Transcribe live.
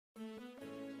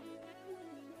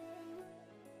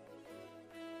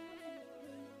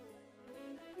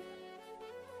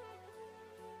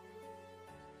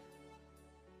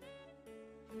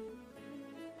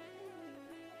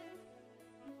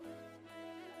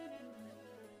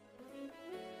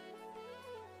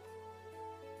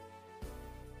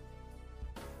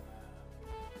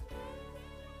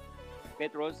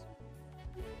ጴጥሮስ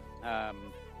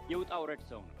የውጣ ውረድ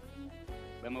ሰው ነው።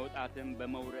 በመውጣትም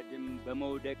በመውረድም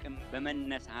በመውደቅም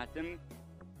በመነሳትም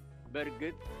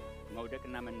በርግጥ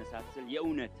መውደቅና መነሳት ስል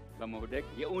የእውነት በመውደቅ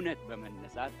የእውነት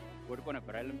በመነሳት ወድቆ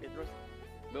ነበር አይደል? ጴጥሮስ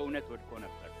በእውነት ወድቆ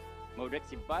ነበር። መውደቅ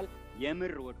ሲባል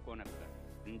የምር ወድቆ ነበር።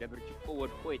 እንደ ብርጭቆ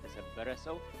ወድቆ የተሰበረ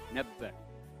ሰው ነበር።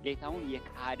 ጌታውን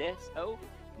የካደ ሰው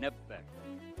ነበር።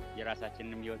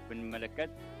 የራሳችንንም ህይወት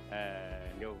ብንመለከት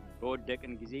እንደው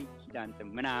በወደቅን ጊዜ ኪዳንተ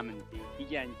ምናምን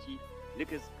ዲጃንቺ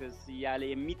ልክስክስ ያለ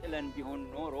የሚጥለን ቢሆን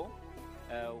ኖሮ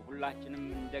ሁላችንም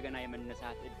እንደገና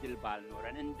የመነሳት እድል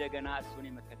ባልኖረን እንደገና እሱን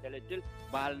የመከተል እድል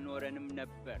ባልኖረንም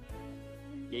ነበር።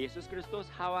 የኢየሱስ ክርስቶስ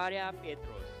ሐዋርያ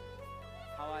ጴጥሮስ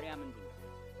ሐዋርያ ምንድነው?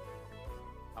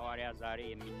 ሐዋርያ ዛሬ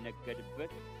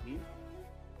የሚነገድበት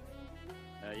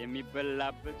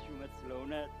የሚበላበት ሹመት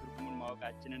ስለሆነ ትርጉሙን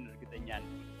ማወቃችንን እርግጠኛ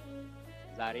ነን።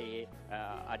 ዛሬ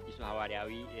አዲሱ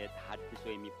ሐዋርያዊ ተሐድሶ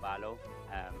የሚባለው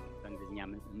በእንግሊዝኛ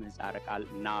ምህጻረ ቃል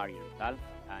ናር ይሉታል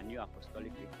ኒው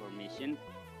አፖስቶሊክ ሪፎርሜሽን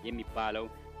የሚባለው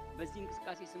በዚህ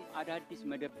እንቅስቃሴ ስም አዳዲስ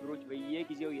መደብሮች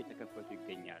በየጊዜው እየተከፈቱ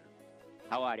ይገኛሉ።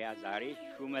 ሐዋርያ ዛሬ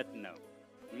ሹመት ነው።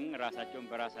 ራሳቸውን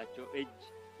በራሳቸው እጅ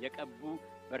የቀቡ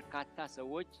በርካታ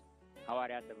ሰዎች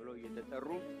ሐዋርያ ተብለው እየተጠሩ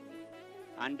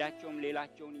አንዳቸውም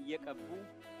ሌላቸውን እየቀቡ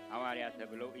ሐዋርያ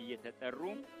ተብለው እየተጠሩ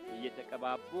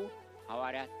እየተቀባቡ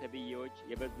ሐዋርያት ተብዬዎች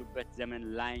የበዙበት ዘመን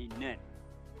ላይ ነን።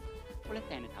 ሁለት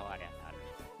አይነት ሐዋርያት አሉ።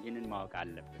 ይህንን ማወቅ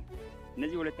አለብን።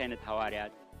 እነዚህ ሁለት አይነት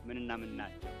ሐዋርያት ምንና ምን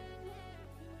ናቸው?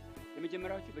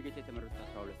 የመጀመሪያዎቹ በጌታ የተመረጡት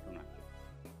 12 ናቸው።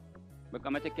 በቃ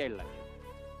መተኪያ የላቸው።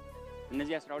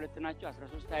 እነዚህ 12 ናቸው።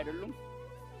 13 አይደሉም።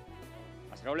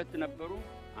 12 ነበሩ።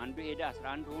 አንዱ ሄደ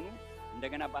 11 ሆኑ።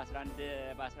 እንደገና በ11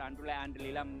 ላይ አንድ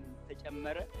ሌላም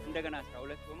ተጨመረ። እንደገና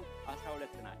 12 ሆኑ።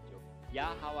 12 ናቸው። ያ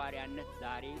ሐዋርያነት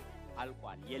ዛሬ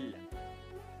አልቋል። የለም።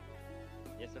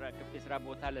 የሥራ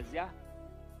ቦታ ለዚያ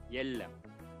የለም።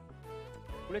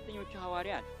 ሁለተኞቹ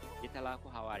ሐዋርያት የተላኩ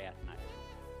ሐዋርያት ናቸው።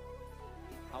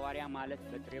 ሐዋርያ ማለት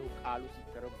በጥሬው ቃሉ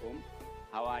ሲተረጎም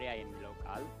ሐዋርያ የሚለው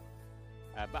ቃል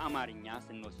በአማርኛ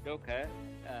ስንወስደው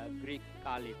ከግሪክ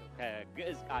ቃል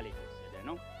ከግዕዝ ቃል የተወሰደ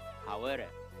ነው። ሐወረ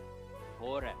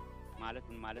ሆረ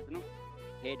ማለት ነው?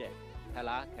 ሄደ፣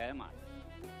 ተላከ ማለት ነው።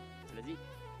 ስለዚህ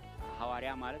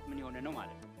ሐዋርያ ማለት ምን የሆነ ነው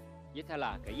ማለት ነው?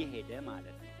 የተላከ የሄደ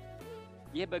ማለት ነው።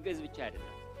 ይህ በግዕዝ ብቻ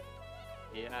አይደለም።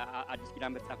 አዲስ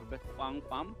ኪዳን በተጻፈበት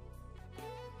ቋንቋም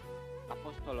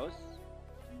አፖስቶሎስ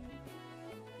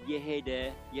የሄደ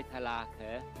የተላከ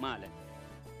ማለት ነው።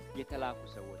 የተላኩ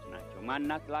ሰዎች ናቸው።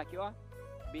 ማናት ላኪዋ?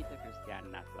 ቤተክርስቲያን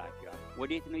ናት ላኪዋ።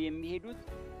 ወዴት ነው የሚሄዱት?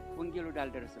 ወንጌል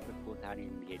ወዳልደረሰበት ቦታ ነው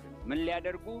የሚሄዱት። ምን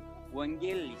ሊያደርጉ?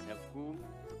 ወንጌል ሊሰብኩ፣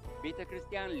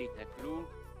 ቤተክርስቲያን ሊተክሉ፣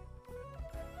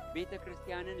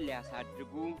 ቤተክርስቲያንን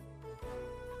ሊያሳድጉ፣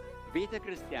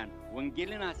 ቤተክርስቲያን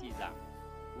ወንጌልን አስይዛ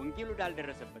ወንጌል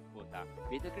ወዳልደረሰበት ቦታ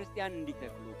ቤተክርስቲያን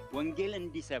እንዲተክሉ፣ ወንጌል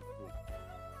እንዲሰብኩ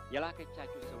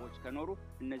የላከቻቸው ሰዎች ከኖሩ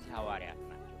እነዚህ ሐዋርያት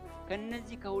ናቸው።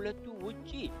 ከነዚህ ከሁለቱ ውጪ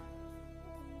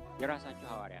የራሳቸው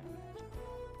ሐዋርያት ናቸው።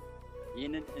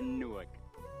 ይህንን እንወቅ።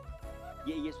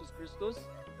 የኢየሱስ ክርስቶስ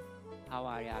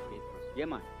ሐዋርያ ጴጥሮስ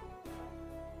የማን?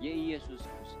 የኢየሱስ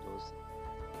ክርስቶስ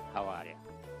ሐዋርያ።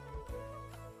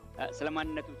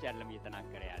 ስለማንነቱ ብቻ አይደለም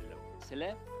እየተናገረ ያለው፣ ስለ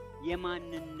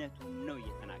የማንነቱ ነው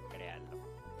እየተናገረ ያለው።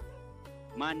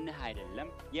 ማንህ አይደለም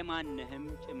የማንህም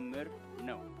ጭምር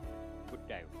ነው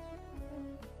ጉዳዩ።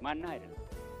 ማንህ አይደለም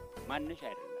ማንሽ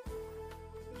አይደለም።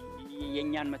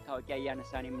 የኛን መታወቂያ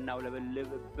ያነሳን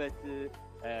የምናውለበልብበት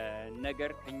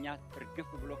ነገር ከኛ ትርግፍ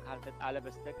ብሎ ካልተጣለ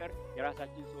በስተቀር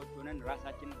የራሳችን ሰዎች ሆነን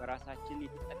ራሳችን በራሳችን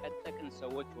የተጠቀጠቅን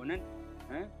ሰዎች ሆነን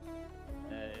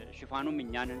ሽፋኑም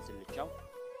እኛንን ስልቻው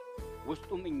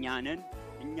ውስጡም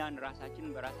እኛን ራሳችን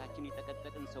በራሳችን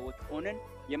የተጠቀጠቅን ሰዎች ሆነን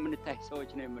የምንታይ ሰዎች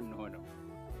ነው የምንሆነው።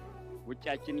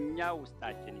 ውጫችን እኛ፣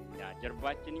 ውስጣችን እኛ፣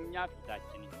 ጀርባችን እኛ፣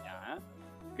 ፊታችን እኛ፣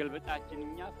 ገልበጣችን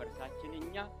እኛ፣ ፈርሳችን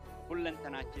እኛ፣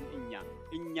 ሁለንተናችን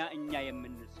እኛ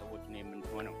የምንል ሰዎች ነው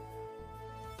የምንሆነው።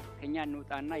 ከኛ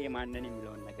እንውጣና የማንን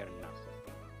የሚለውን ነገር እናስብ።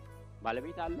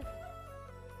 ባለቤት አለ?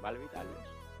 ባለቤት አለሽ?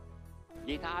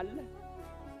 ጌታ አለ?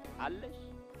 አለሽ?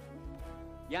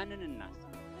 ያንን እናስብ።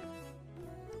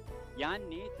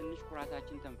 ያኔ ትንሽ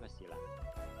ኩራታችን ተንፈስ ይላል።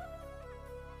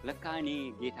 ለካ እኔ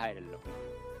ጌታ አይደለሁም።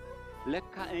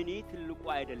 ለካ እኔ ትልቁ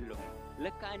አይደለሁም።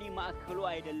 ለካ እኔ ማዕከሉ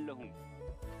አይደለሁም።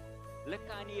 ለካ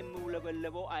እኔ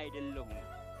የምውለበለበው አይደለሁም።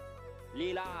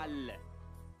 ሌላ አለ፣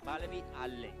 ባለቤት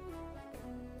አለ፣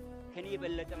 ከኔ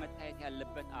የበለጠ መታየት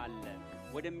ያለበት አለ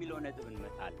ወደሚለው ነጥብ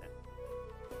እንመጣለን።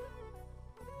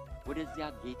 ወደዚያ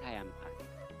ጌታ ያምጣል።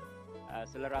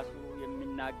 ስለራሱ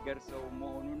የሚናገር ሰው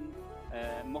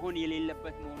መሆን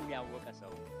የሌለበት መሆኑን ያወቀ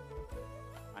ሰው።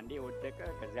 አንዴ ወደቀ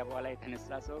ከዚያ በኋላ የተነሳ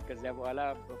ሰው ከዚያ በኋላ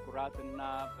በኩራትና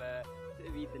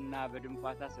በትዕቢትና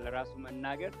በድንፋታ ስለራሱ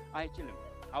መናገር አይችልም።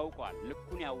 አውቋል።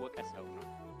 ልኩን ያወቀ ሰው ነው።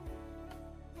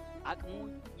 አቅሙ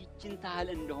ይችን ታህል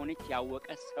እንደሆነች ያወቀ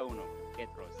ሰው ነው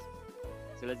ጴጥሮስ።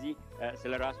 ስለዚህ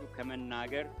ስለራሱ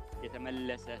ከመናገር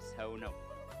የተመለሰ ሰው ነው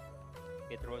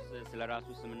ጴጥሮስ። ስለራሱ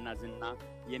ስምና ዝና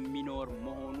የሚኖር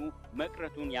መሆኑ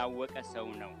መቅረቱን ያወቀ ሰው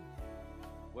ነው።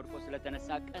 ወድቆ ስለተነሳ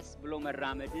ቀስ ብሎ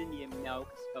መራመድን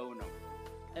የሚያውቅ ሰው ነው።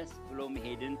 ቀስ ብሎ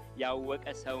መሄድን ያወቀ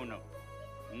ሰው ነው።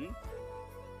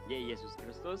 የኢየሱስ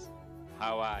ክርስቶስ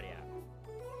ሐዋርያ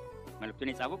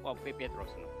መልእክቱን የጻፈው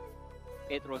ጴጥሮስ ነው።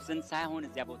 ጴጥሮስን ሳይሆን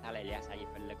እዚያ ቦታ ላይ ሊያሳይ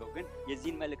የፈለገው ግን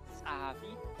የዚህን መልእክት ጸሐፊ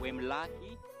ወይም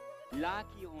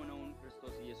ላኪ የሆነውን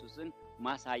ክርስቶስ ኢየሱስን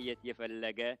ማሳየት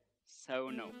የፈለገ ሰው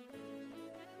ነው።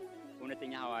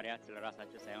 እውነተኛ ሐዋርያት ስለ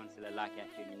ራሳቸው ሳይሆን ስለ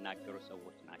ላኪያቸው የሚናገሩ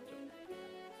ሰዎች ናቸው።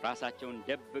 ራሳቸውን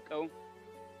ደብቀው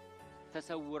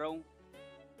ተሰውረው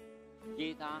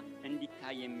ጌታ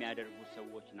እንዲታይ የሚያደርጉ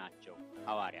ሰዎች ናቸው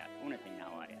ሐዋርያት።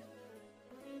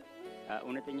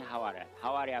 እውነተኛ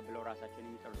ሐዋርያ ብለው ራሳቸውን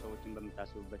የሚጠሩ ሰዎችን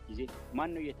በመታሰቡበት ጊዜ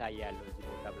ማን ነው እየታየ ያለው እዚህ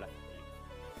ቦታ ብላችሁ?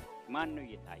 ማን ነው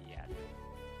እየታየ ያለው?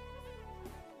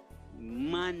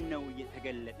 ማን ነው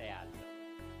እየተገለጠ ያለው?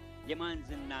 የማን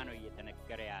ዝና ነው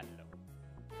እየተነገረ ያለው?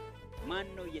 ማን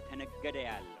ነው እየተነገደ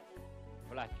ያለው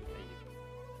ብላችሁ ጠይቁ።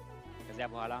 ከዚያ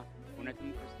በኋላ እውነትም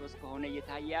ክርስቶስ ከሆነ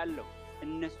እየታየ ያለው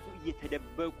እነሱ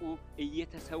እየተደበቁ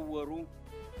እየተሰወሩ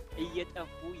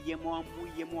እየጠፉ እየሟሙ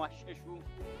እየሟሸሹ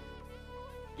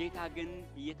ጌታ ግን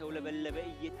እየተውለበለበ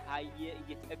እየታየ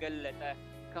እየተገለጠ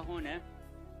ከሆነ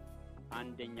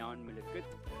አንደኛውን ምልክት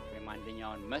ወይም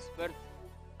አንደኛውን መስፈርት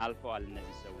አልፈዋል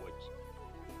እነዚህ ሰዎች።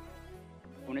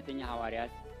 እውነተኛ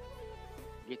ሐዋርያት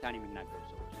ጌታን የሚናገሩ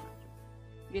ሰዎች ናቸው።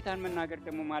 ጌታን መናገር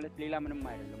ደግሞ ማለት ሌላ ምንም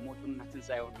አይደለም፣ ሞቱንና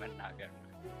ትንሣኤውን መናገር ነው።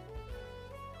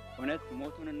 እውነት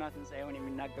ሞቱንና ትንሣኤውን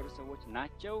የሚናገሩ ሰዎች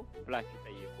ናቸው ብላችሁ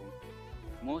ጠይቁ።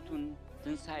 ሞቱን፣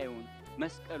 ትንሣኤውን፣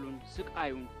 መስቀሉን፣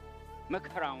 ስቃዩን፣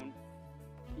 መከራውን፣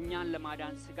 እኛን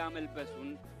ለማዳን ሥጋ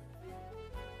መልበሱን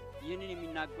ይህንን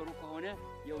የሚናገሩ ከሆነ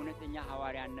የእውነተኛ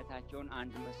ሐዋርያነታቸውን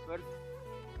አንድ መስፈርት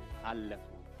አለፉ።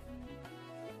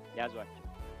 ያዟቸው።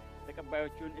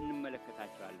 ተቀባዮቹን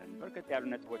እንመለከታቸዋለን። በርከት ያሉ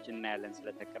ነጥቦችን እናያለን ስለ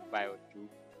ተቀባዮቹ።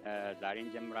 ዛሬ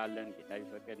እንጀምራለን። ጌታ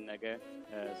ቢፈቅድ ነገ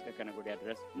እስከ ከነገ ወዲያ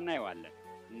ድረስ እናየዋለን።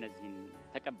 እነዚህን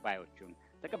ተቀባዮቹን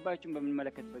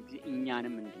በምንመለከትበት ጊዜ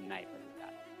እኛንም እንድናይ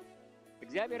ይፈልጋል።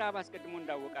 እግዚአብሔር አብ አስቀድሞ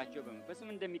እንዳወቃቸው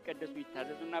በመንፈስም እንደሚቀደሱ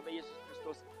ይታዘዙና በኢየሱስ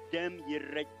ክርስቶስ ደም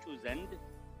ይረጩ ዘንድ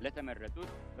ለተመረጡት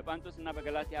በጳንጦስና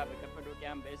በገላትያ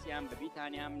በቀጰዶቅያም በእስያም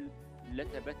በቢታንያም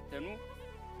ለተበተኑ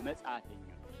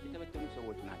መጻተኞች የተበተኑ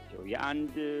ሰዎች ናቸው።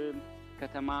 የአንድ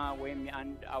ከተማ ወይም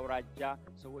የአንድ አውራጃ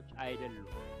ሰዎች አይደሉም።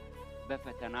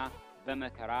 በፈተና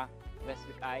በመከራ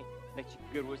በስቃይ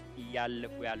በችግር ውስጥ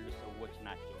እያለፉ ያሉ ሰዎች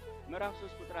ናቸው። ምዕራፍ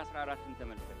 3 ቁጥር 14ን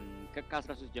ተመልከቱ።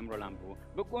 ከ13 ጀምሮ ላንብቦ።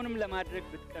 በጎንም ለማድረግ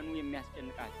ብትቀኑ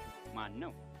የሚያስጨንቃችሁ ማን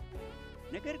ነው?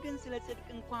 ነገር ግን ስለ ጽድቅ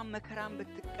እንኳን መከራን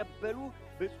ብትቀበሉ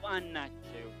ብፁዓን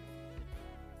ናቸው።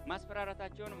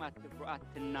 ማስፈራራታቸውን አትፍሩ፣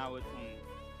 አትናወጡም።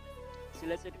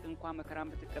 ስለ ጽድቅ እንኳን መከራን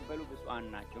ብትቀበሉ ብፁዓን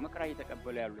ናቸው። መከራ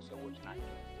እየተቀበሉ ያሉ ሰዎች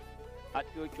ናቸው።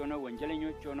 አጥፊዎች ሆነው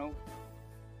ወንጀለኞች ሆነው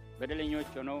በደለኞች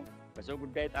ሆነው በሰው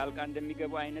ጉዳይ ጣልቃ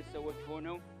እንደሚገቡ አይነት ሰዎች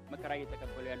ሆነው መከራ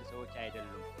እየተቀበሉ ያሉ ሰዎች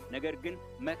አይደሉም። ነገር ግን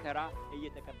መከራ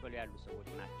እየተቀበሉ ያሉ ሰዎች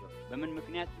ናቸው። በምን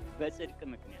ምክንያት? በጽድቅ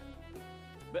ምክንያት፣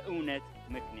 በእውነት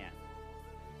ምክንያት።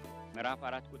 ምዕራፍ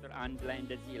 4 ቁጥር 1 ላይ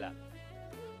እንደዚህ ይላል፣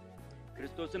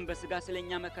 ክርስቶስም በሥጋ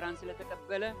ስለኛ መከራን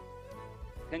ስለተቀበለ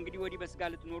ከእንግዲህ ወዲህ በሥጋ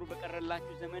ልትኖሩ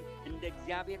በቀረላችሁ ዘመን እንደ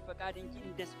እግዚአብሔር ፈቃድ እንጂ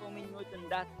እንደ ሰው ምኞት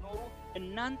እንዳትኖሩ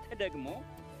እናንተ ደግሞ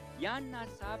ያን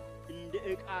ሐሳብ እንደ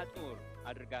ዕቃ ጦር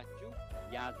አድርጋችሁ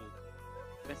ያዙት።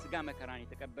 በሥጋ መከራን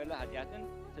የተቀበለ ኃጢአትን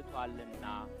ትቷልና።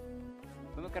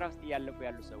 በመከራ ውስጥ እያለፉ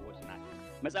ያሉ ሰዎች ናቸው።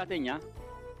 መጻተኛ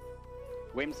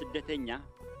ወይም ስደተኛ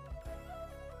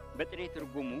በጥሬ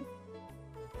ትርጉሙ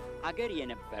አገር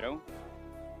የነበረው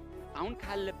አሁን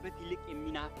ካለበት ይልቅ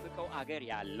የሚናፍቀው አገር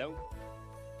ያለው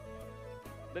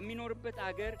በሚኖርበት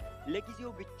አገር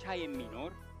ለጊዜው ብቻ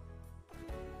የሚኖር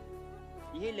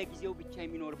ይሄ ለጊዜው ብቻ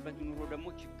የሚኖርበት ኑሮ ደግሞ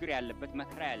ችግር ያለበት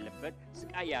መከራ ያለበት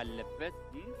ስቃይ ያለበት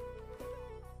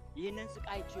ይህንን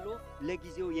ስቃይ ችሎ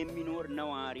ለጊዜው የሚኖር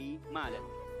ነዋሪ ማለት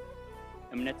ነው።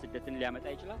 እምነት ስደትን ሊያመጣ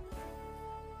ይችላል።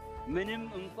 ምንም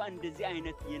እንኳን እንደዚህ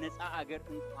አይነት የነፃ አገር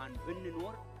እንኳን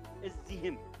ብንኖር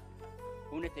እዚህም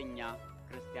እውነተኛ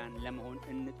ክርስቲያን ለመሆን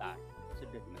እንጣር።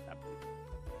 ስደት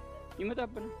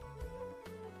ይመጣብን።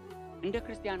 እንደ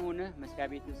ክርስቲያን ሆነ መስሪያ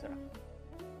ቤትን ስራ፣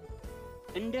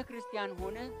 እንደ ክርስቲያን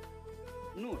ሆነ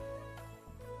ኑር።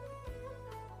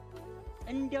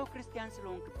 እንዲያው ክርስቲያን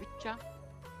ስለሆንክ ብቻ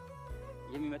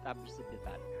የሚመጣብሽ ስደት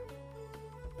አለ።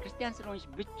 ክርስቲያን ስለሆንሽ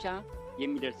ብቻ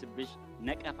የሚደርስብሽ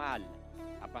ነቀፋ አለ።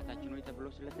 አባታችን ሆይ ተብሎ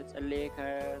ስለተጸለየ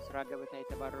ከስራ ገበታ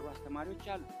የተባረሩ አስተማሪዎች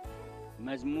አሉ።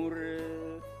 መዝሙር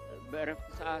በእረፍት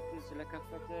ሰዓት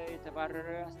ስለከፈተ የተባረረ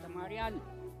አስተማሪ አለ።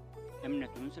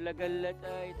 እምነቱን ስለገለጠ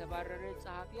የተባረረ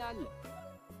ጸሐፊ አለ።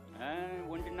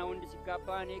 ወንድና ወንድ ሲጋባ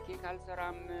እኔ ኬክ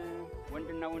አልሰራም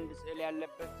ወንድና ወንድ ስዕል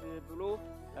ያለበት ብሎ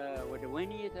ወደ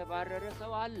ወህኒ የተባረረ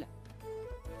ሰው አለ።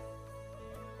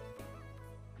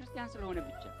 ክርስቲያን ስለሆነ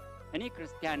ብቻ እኔ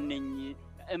ክርስቲያን ነኝ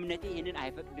እምነቴ ይሄንን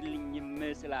አይፈቅድልኝም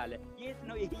ስላለ የት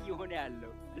ነው ይሄ የሆነ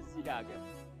ያለው? እዚህ ሀገር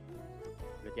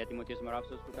ሁለተኛ ጢሞቴዎስ ምዕራፍ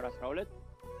 3 ቁጥር 12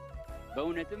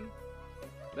 በእውነትም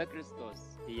በክርስቶስ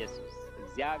ኢየሱስ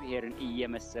እግዚአብሔርን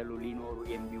እየመሰሉ ሊኖሩ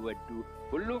የሚወዱ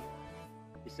ሁሉ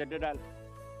ይሰደዳል።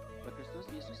 በክርስቶስ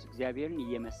ኢየሱስ እግዚአብሔርን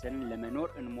እየመሰልን ለመኖር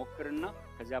እንሞክርና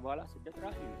ከዛ በኋላ ስደት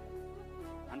ራሱ ይመጣል።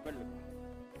 አንፈልግም።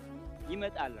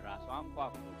 ይመጣል ራሱ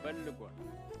አንኳኩቶ ፈልጎን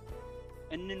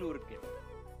እንኑር። ግን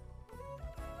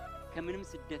ከምንም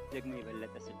ስደት ደግሞ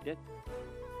የበለጠ ስደት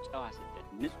ጨዋ ስደት፣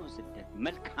 ንጹህ ስደት፣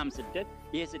 መልካም ስደት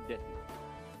ይሄ ስደት ነው።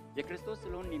 የክርስቶስ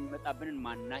ስለሆነ የሚመጣብንን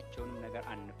ማናቸውንም ነገር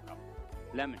አንፍራው።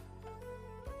 ለምን?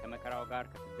 ከመከራው ጋር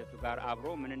ከስደቱ ጋር አብሮ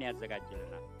ምንን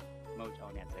ያዘጋጅልናል?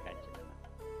 መውጫውን ያዘጋጅልናል።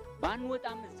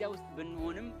 ባንወጣም እዚያ ውስጥ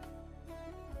ብንሆንም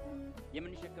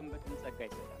የምንሸከምበትን ጸጋ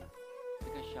ይሰጠናል።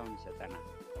 ትከሻውን ይሰጠናል።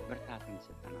 ብርታትን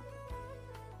ይሰጠናል።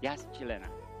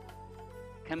 ያስችለናል።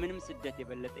 ከምንም ስደት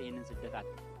የበለጠ ይህንን ስደት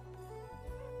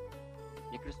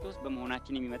የክርስቶስ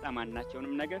በመሆናችን የሚመጣ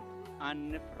ማናቸውንም ነገር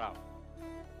አንፍራው።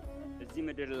 እዚህ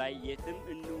ምድር ላይ የትም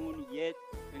እንሁን የት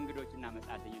እንግዶችና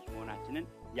መጻተኞች መሆናችንን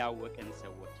ያወቅን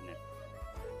ሰዎች ነን።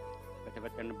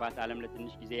 በተፈጠርንባት ዓለም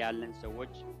ለትንሽ ጊዜ ያለን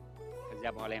ሰዎች፣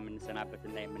 ከዚያ በኋላ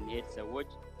የምንሰናበትና የምንሄድ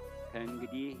ሰዎች፣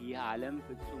 ከእንግዲህ ይህ ዓለም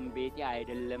ፍጹም ቤቴ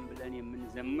አይደለም ብለን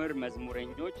የምንዘምር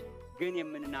መዝሙረኞች፣ ግን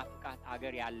የምንናፍቃት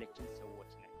አገር ያለችን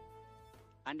ሰዎች ነን።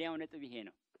 አንደኛው ነጥብ ይሄ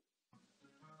ነው።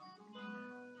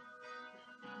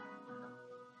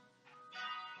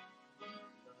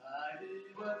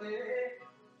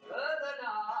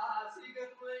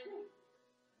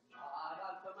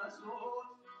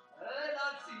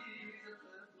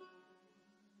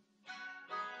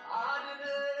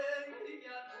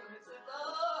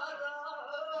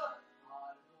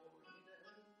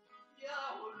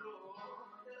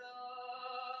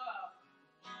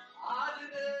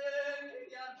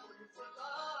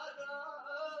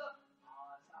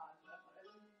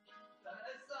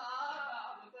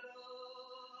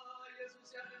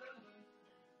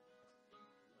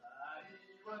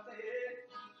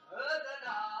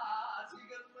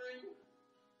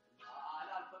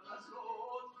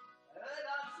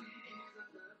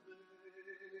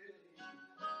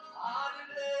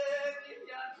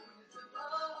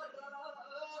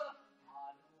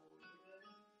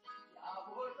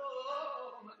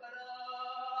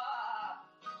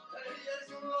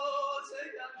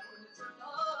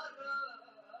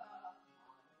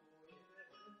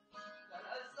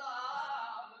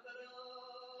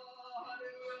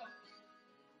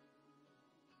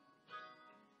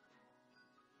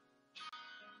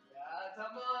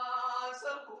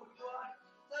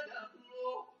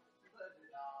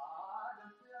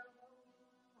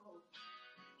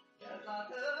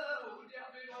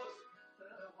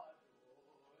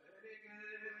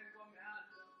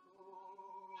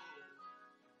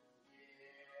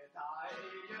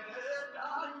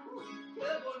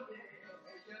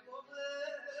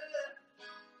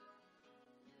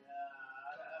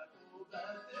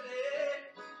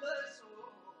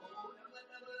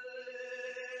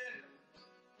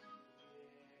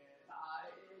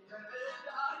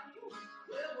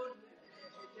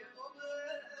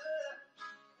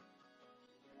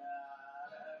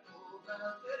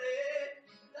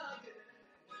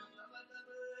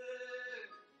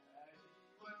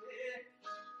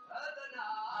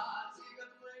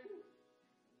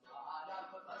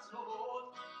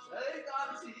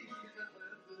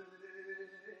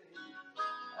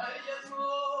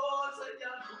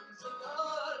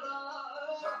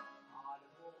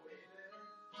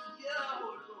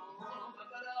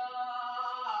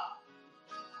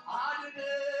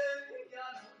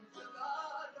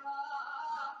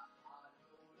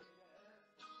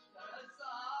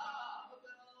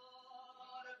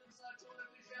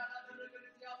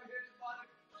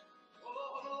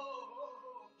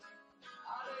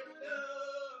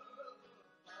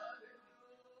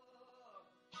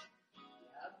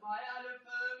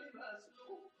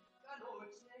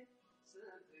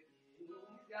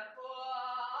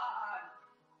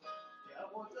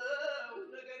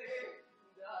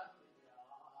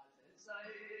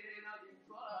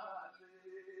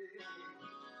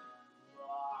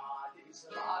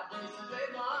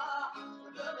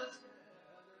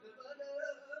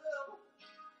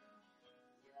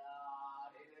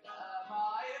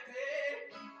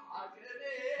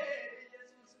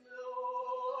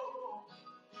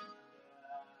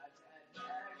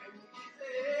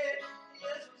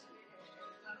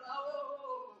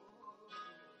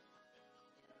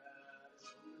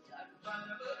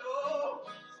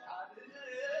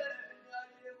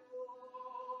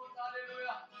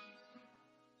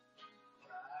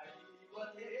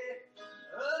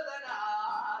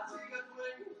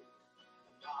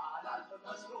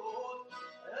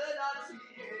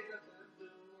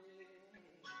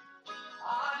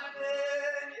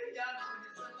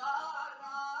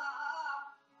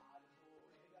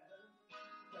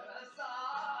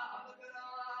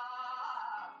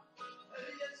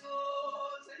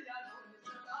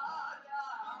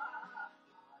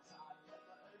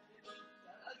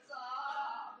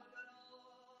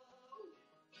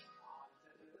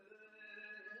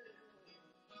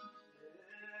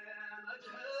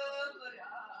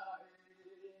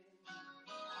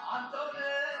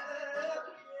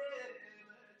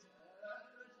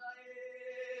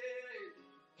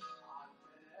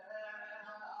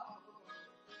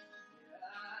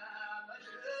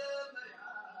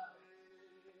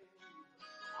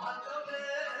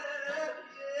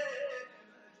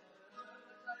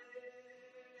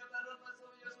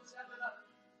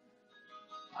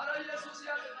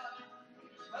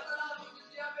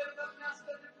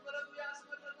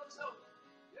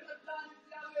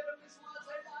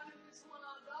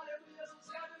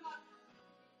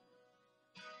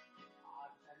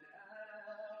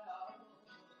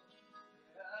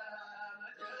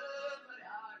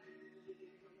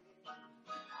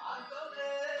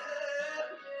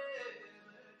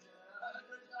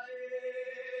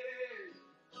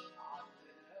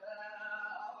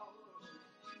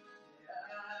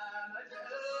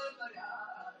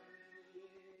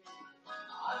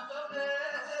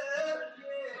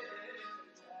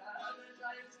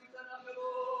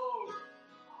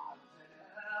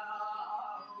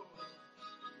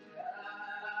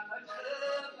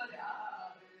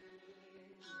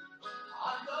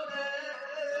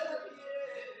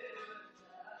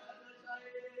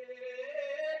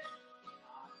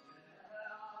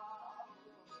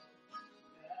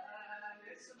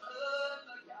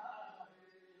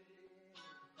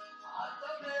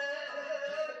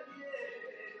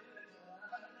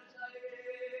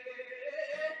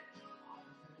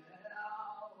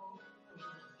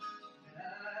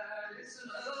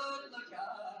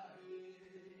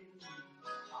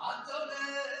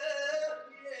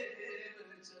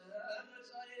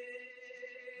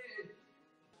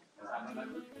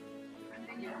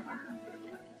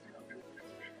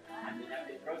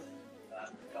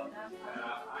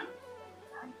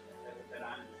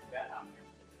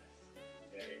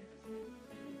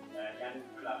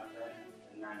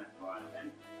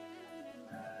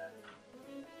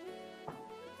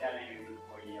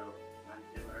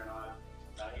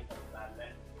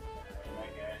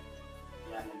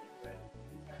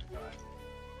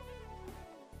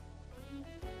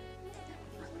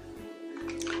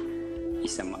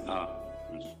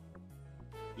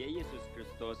 የኢየሱስ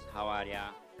ክርስቶስ ሐዋርያ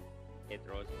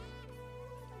ጴጥሮስ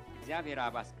እግዚአብሔር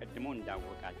አብ አስቀድሞ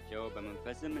እንዳወቃቸው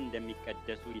በመንፈስም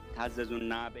እንደሚቀደሱ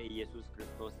ይታዘዙና በኢየሱስ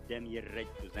ክርስቶስ ደም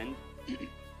ይረጩ ዘንድ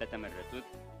ለተመረጡት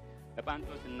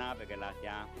በጳንጦስና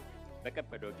በገላትያ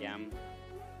በቀጰዶቅያም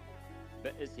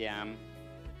በእስያም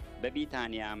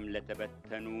በቢታንያም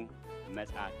ለተበተኑ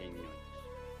መጻተኞች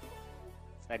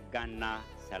ጸጋና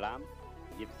ሰላም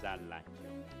ይብዛላቸው።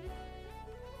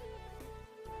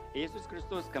 ኢየሱስ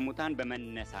ክርስቶስ ከሙታን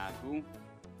በመነሳቱ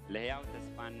ለሕያው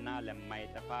ተስፋና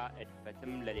ለማይጠፋ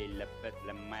እድፈትም ለሌለበት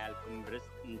ለማያልፍም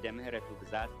ርስት እንደ ምሕረቱ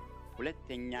ብዛት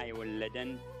ሁለተኛ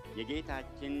የወለደን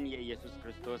የጌታችን የኢየሱስ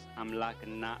ክርስቶስ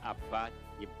አምላክና አባት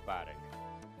ይባረክ።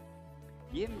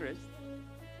 ይህም ርስት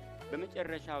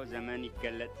በመጨረሻው ዘመን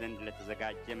ይገለጥ ዘንድ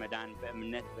ለተዘጋጀ መዳን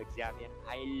በእምነት በእግዚአብሔር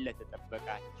ኃይል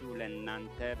ለተጠበቃችሁ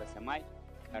ለእናንተ በሰማይ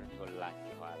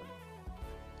ቀርቶላችኋል።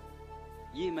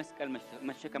 ይህ መስቀል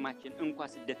መሸከማችን እንኳ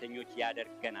ስደተኞች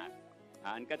ያደርገናል።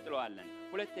 እንቀጥለዋለን።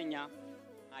 ሁለተኛ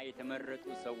የተመረጡ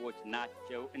ሰዎች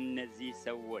ናቸው። እነዚህ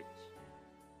ሰዎች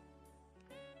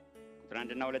ቁጥር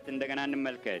 1 እና 2 እንደገና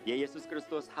እንመልከት። የኢየሱስ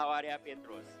ክርስቶስ ሐዋርያ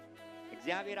ጴጥሮስ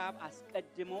እግዚአብሔር አብ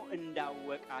አስቀድሞ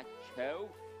እንዳወቃቸው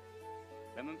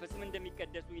በመንፈስም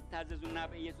እንደሚቀደሱ ይታዘዙና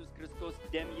በኢየሱስ ክርስቶስ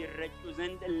ደም ይረጩ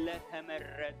ዘንድ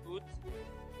ለተመረጡት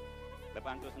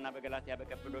በጳንጦስና በገላትያ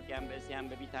በቀጰዶቅያም በእስያም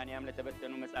በቢታንያም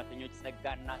ለተበተኑ መጻተኞች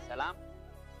ጸጋና ሰላም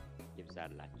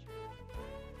ይብዛላቸው።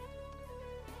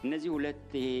 እነዚህ ሁለት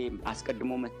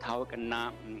አስቀድሞ መታወቅና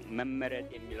መመረጥ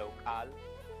የሚለው ቃል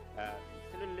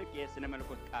ትልልቅ የሥነ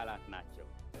መለኮት ቃላት ናቸው።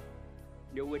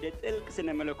 ወደ ጥልቅ ስነ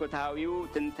መለኮታዊው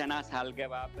ትንተና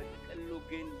ሳልገባ በጥቅሉ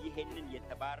ግን ይሄንን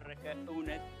የተባረከ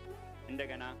እውነት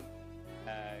እንደገና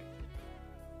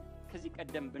ከዚህ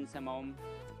ቀደም ብንሰማውም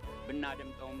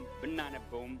ብናደምጠውም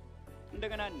ብናነበውም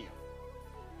እንደገና እንየው።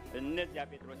 እነዚያ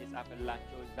ጴጥሮስ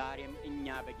የጻፈላቸው ዛሬም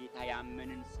እኛ በጌታ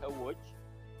ያመንን ሰዎች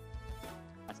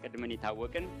አስቀድመን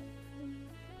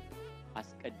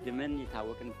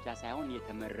የታወቅን ብቻ ሳይሆን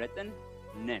የተመረጥን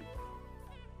ነን።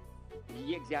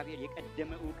 የእግዚአብሔር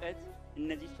የቀደመ ዕውቀት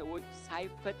እነዚህ ሰዎች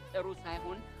ሳይፈጠሩ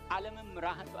ሳይሆን ዓለምም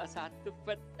ራሷ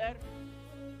ሳትፈጠር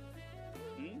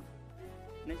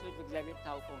እነዚህ ሰዎች በእግዚአብሔር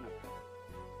ታውቀው ነበር።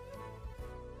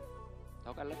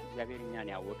 ታውቃላችሁ፣ እግዚአብሔር እኛን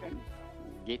ያወቀን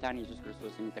ጌታን ኢየሱስ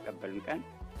ክርስቶስን የተቀበልን ቀን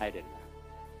አይደለም።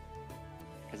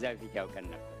 ከዚያ በፊት ያውቀን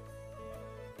ነበር።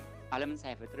 ዓለምን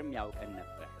ሳይፈጥርም ያውቀን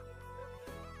ነበር።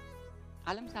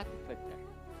 ዓለም ሳትፈጠር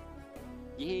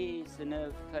ይሄ ስነ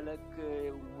ፈለክ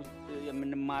ውስጥ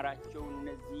የምንማራቸው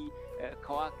እነዚህ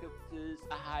ከዋክብት፣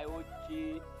 ፀሐዮች፣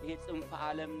 ይሄ ጽንፈ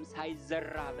ዓለም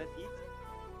ሳይዘራ በፊት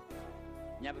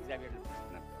እኛ በእግዚአብሔር ልብ ውስጥ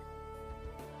ነበር።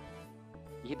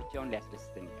 ይሄ ብቻውን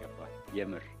ሊያስደስተን ይገባል።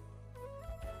 የምር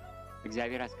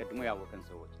እግዚአብሔር አስቀድሞ ያወቀን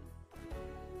ሰዎች ነው።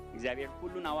 እግዚአብሔር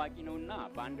ሁሉን አዋቂ ነውና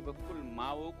በአንድ በኩል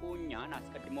ማወቁ እኛን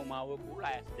አስቀድሞ ማወቁ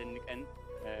ላያስደንቀን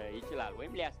ይችላል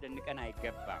ወይም ሊያስደንቀን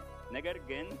አይገባም። ነገር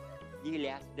ግን ይህ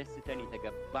ሊያስደስተን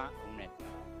የተገባ እውነት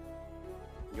ነው።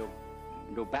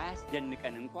 እንደው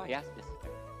ባያስደንቀን እንኳ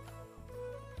ያስደስተን።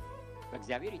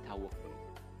 በእግዚአብሔር የታወቅኩ ነኝ፣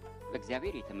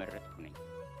 በእግዚአብሔር የተመረጥኩ ነኝ።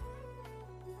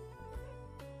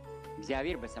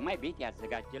 እግዚአብሔር በሰማይ ቤት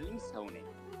ያዘጋጀልኝ ሰው ነኝ።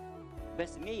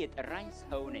 በስሜ የጠራኝ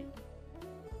ሰው ነኝ።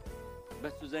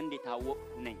 በሱ ዘንድ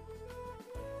የታወቅኩ ነኝ።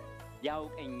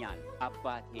 ያውቀኛል፣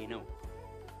 አባቴ ነው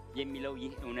የሚለው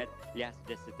ይህ እውነት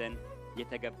ሊያስደስተን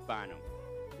የተገባ ነው።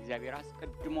 እግዚአብሔር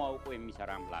አስቀድሞ አውቆ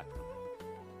የሚሰራ አምላክ ነው።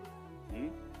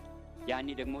 ያኔ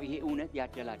ደግሞ ይሄ እውነት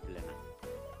ያደላድለናል።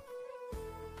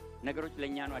 ነገሮች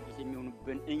ለእኛ ነው አዲስ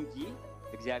የሚሆኑብን እንጂ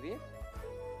እግዚአብሔር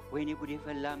ወይኔ ጉዴ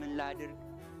ፈላ ምን ላድርግ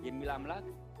የሚል አምላክ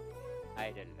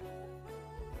አይደለም።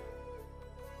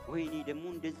 ወይኔ ደግሞ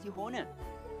እንደዚህ ሆነ፣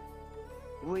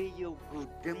 ወይየው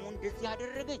ጉድ ደግሞ እንደዚህ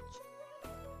አደረገች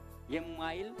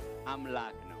የማይል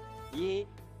አምላክ ነው። ይሄ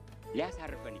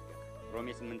ሊያሳርፈን ይገባል። ሮሜ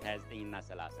 8:29 እና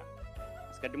 30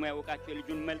 አስቀድሞ ያወቃቸው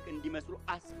የልጁን መልክ እንዲመስሉ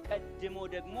አስቀድሞ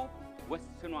ደግሞ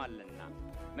ወስኗልና።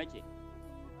 መቼ?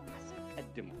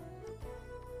 አስቀድሞ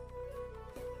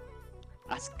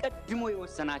አስቀድሞ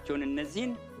የወሰናቸውን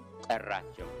እነዚህን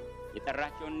ጠራቸው፣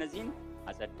 የጠራቸውን እነዚህን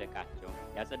አጸደቃቸው፣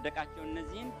 ያጸደቃቸው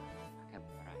እነዚህን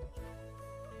አከበራቸው።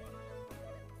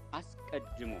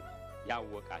 አስቀድሞ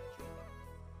ያወቃቸው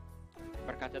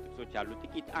በርካታ ጥቅሶች አሉ።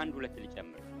 ጥቂት አንድ ሁለት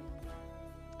ልጨምር።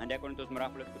 አንደኛ ቆሮንቶስ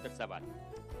ምዕራፍ 2 ቁጥር 7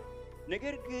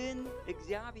 ነገር ግን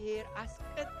እግዚአብሔር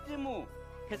አስቀድሞ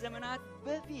ከዘመናት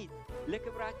በፊት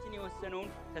ለክብራችን የወሰነውን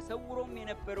ተሰውሮም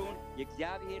የነበረውን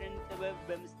የእግዚአብሔርን ጥበብ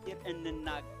በምስጢር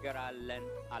እንናገራለን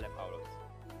አለ ጳውሎስ።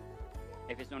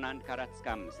 ኤፌሶን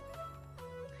 1:4-5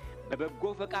 በበጎ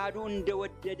ፈቃዱ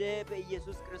እንደወደደ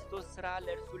በኢየሱስ ክርስቶስ ሥራ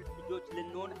ለእርሱ ልጆች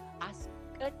ልንሆን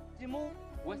አስቀድሞ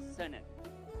ወሰነን።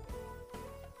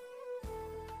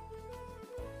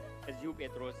 እዚሁ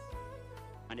ጴጥሮስ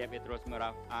አንደኛ ጴጥሮስ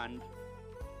ምዕራፍ 1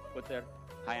 ቁጥር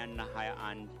 20 እና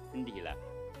 21 እንዲህ ይላል፣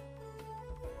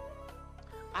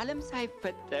 ዓለም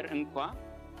ሳይፈጠር እንኳ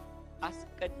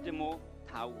አስቀድሞ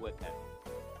ታወቀ።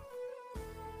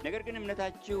 ነገር ግን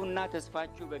እምነታችሁና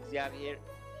ተስፋችሁ በእግዚአብሔር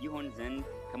ይሆን ዘንድ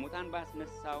ከሙታን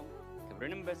ባስነሳው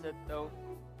ክብርንም በሰጠው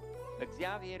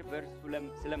በእግዚአብሔር በእርሱ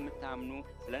ስለምታምኑ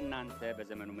ስለ እናንተ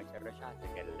በዘመኑ መጨረሻ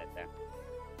ተገለጠ።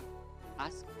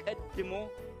 አስቀድሞ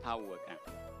ታወቀ፣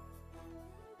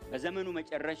 በዘመኑ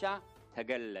መጨረሻ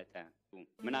ተገለጠ።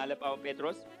 ምን አለ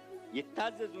ጴጥሮስ?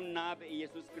 ይታዘዙና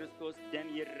በኢየሱስ ክርስቶስ ደም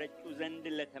ይረጩ ዘንድ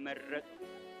ለተመረጡ።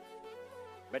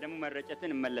 በደሙ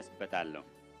መረጨትን እመለስበታለሁ፣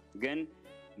 ግን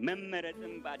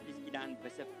መመረጥም በአዲስ ኪዳን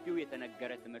በሰፊው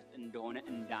የተነገረ ትምህርት እንደሆነ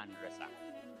እንዳንረሳ።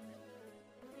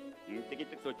 ጥቂት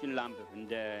ጥቅሶችን ላንብብ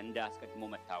እንደ አስቀድሞ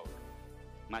መታወቅ።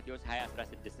 ማቴዎስ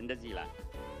 20:16 እንደዚህ ይላል፣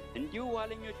 እንዲሁ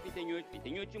ኋለኞች ፊተኞች፣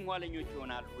 ፊተኞችም ኋለኞች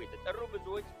ይሆናሉ። የተጠሩ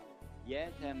ብዙዎች፣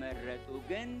 የተመረጡ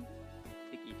ግን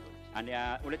ጥቂቶች።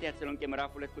 ሁለተኛ ተሰሎንቄ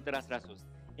ምዕራፍ 2 ቁጥር 13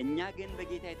 እኛ ግን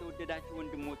በጌታ የተወደዳችሁ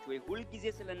ወንድሞች ሆይ ሁልጊዜ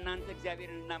ስለ እናንተ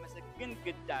እግዚአብሔርን እናመሰግን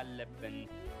ግድ አለብን።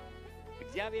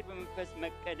 እግዚአብሔር በመንፈስ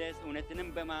መቀደስ እውነትንም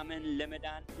በማመን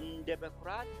ለመዳን እንደ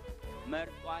በኩራት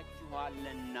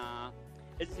መርጧችኋልና።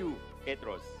 እዚሁ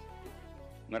ጴጥሮስ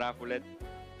ምዕራፍ 2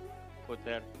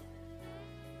 ቁጥር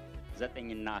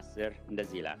 9 እና 10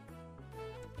 እንደዚህ ይላል፣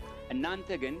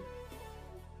 እናንተ ግን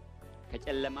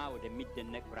ከጨለማ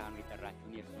ወደሚደነቅ ብርሃኑ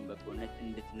የጠራችሁን የእርሱን በጎነት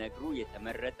እንድትነግሩ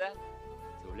የተመረጠ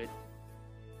ትውልድ፣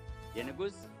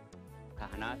 የንጉሥ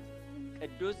ካህናት፣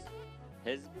 ቅዱስ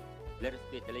ሕዝብ፣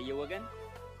 ለርስቱ የተለየ ወገን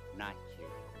ናችሁ።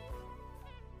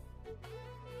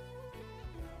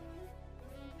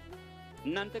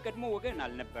 እናንተ ቀድሞ ወገን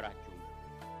አልነበራችሁም፣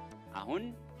 አሁን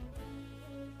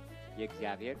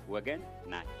የእግዚአብሔር ወገን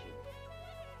ናችሁ።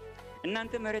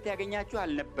 እናንተ ምሕረት ያገኛችሁ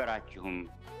አልነበራችሁም፣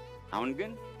 አሁን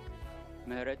ግን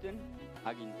ምሕረትን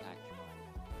አግኝታችኋል።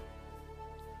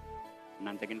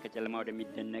 እናንተ ግን ከጨለማ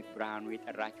ወደሚደነቅ ብርሃኑ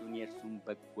የጠራችሁን የእርሱን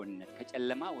በጎነት፣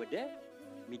 ከጨለማ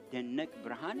ወደሚደነቅ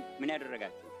ብርሃን ምን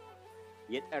ያደረጋችሁ?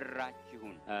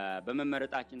 የጠራችሁን።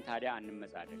 በመመረጣችን ታዲያ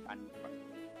አንመጻደቅ፣ አንኩራ።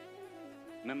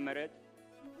 መመረጥ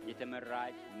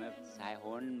የተመራጭ መብት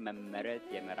ሳይሆን መመረጥ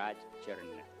የመራጭ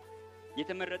ቸርነት።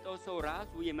 የተመረጠው ሰው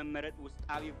ራሱ የመመረጥ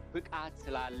ውስጣዊ ብቃት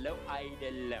ስላለው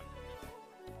አይደለም።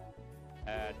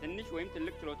 ትንሽ ወይም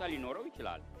ትልቅ ችሎታ ሊኖረው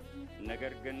ይችላል።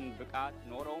 ነገር ግን ብቃት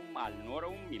ኖረውም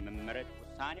አልኖረውም የመመረጥ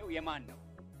ውሳኔው የማን ነው?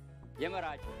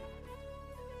 የመራጩ።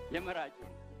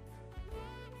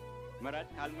 መራጭ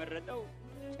ካልመረጠው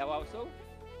ጨዋው ሰው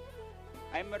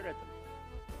አይመረጥም።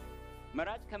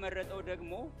 መራጭ ከመረጠው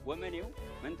ደግሞ ወመኔው፣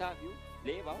 መንታፊው፣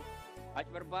 ሌባው፣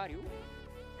 አጭበርባሪው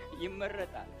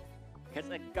ይመረጣል።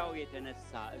 ከጸጋው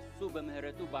የተነሳ እሱ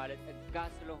በምህረቱ ባለጠጋ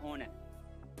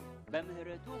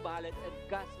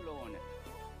ስለሆነ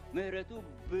ምህረቱ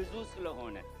ብዙ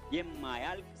ስለሆነ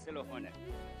የማያልቅ ስለሆነ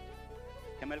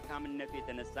ከመልካምነቱ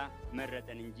የተነሳ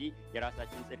መረጠን እንጂ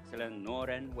የራሳችን ጽድቅ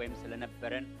ስለኖረን ወይም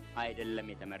ስለነበረን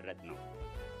አይደለም የተመረጥነው።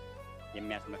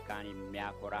 የሚያስመካን፣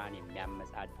 የሚያኮራን፣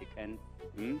 የሚያመጻድቀን፣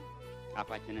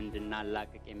 አፋችንን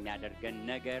እንድናላቅቅ የሚያደርገን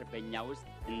ነገር በእኛ ውስጥ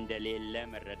እንደሌለ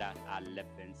መረዳት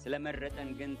አለብን።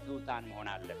 ስለመረጠን ግን ትሑታን መሆን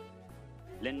አለብን።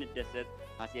 ልንደሰት፣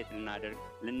 ሐሴት ልናደርግ፣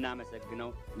 ልናመሰግነው፣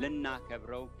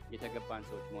 ልናከብረው የተገባን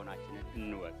ሰዎች መሆናችንን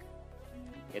እንወቅ።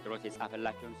 ጴጥሮስ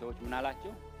የጻፈላቸውን ሰዎች ምን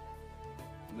አላቸው?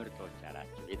 ምርጦች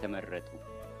አላቸው፣ የተመረጡ።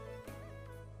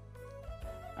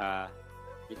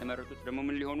 የተመረጡት ደግሞ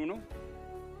ምን ሊሆኑ ነው?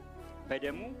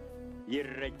 በደሙ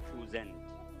ይረጩ ዘንድ።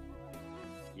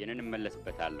 ይህንን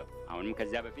እመለስበታለሁ። አሁንም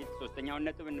ከዚያ በፊት ሶስተኛውን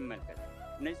ነጥብ እንመልከት።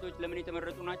 እነዚህ ሰዎች ለምን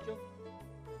የተመረጡ ናቸው?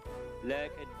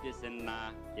 ለቅድስና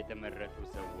የተመረጡ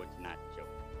ሰዎች ናቸው።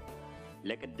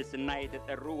 ለቅድስና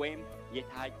የተጠሩ ወይም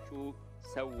የታጩ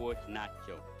ሰዎች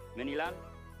ናቸው። ምን ይላል?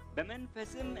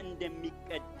 በመንፈስም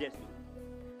እንደሚቀደሱ።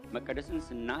 መቀደስን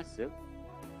ስናስብ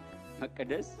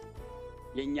መቀደስ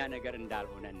የኛ ነገር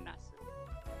እንዳልሆነ እናስብ።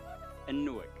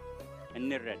 እንወቅ፣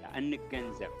 እንረዳ፣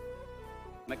 እንገንዘብ።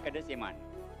 መቀደስ የማን ነው?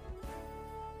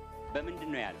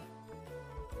 በምንድነው ያለው?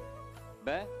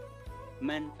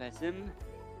 በመንፈስም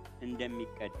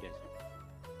እንደሚቀደሱ።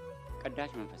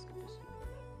 ቀዳሽ መንፈስ ቅዱስ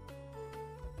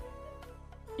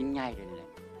እኛ አይደለም።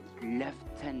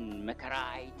 ለፍተን መከራ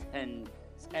አይተን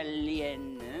ጸልየን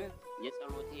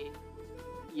የጸሎቴ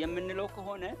የምንለው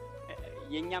ከሆነ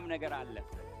የኛም ነገር አለ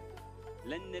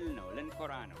ልንል ነው፣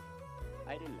 ልንኮራ ነው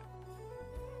አይደለም።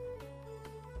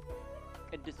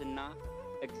 ቅድስና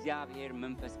እግዚአብሔር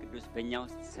መንፈስ ቅዱስ በእኛ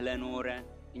ውስጥ ስለኖረ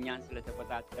እኛን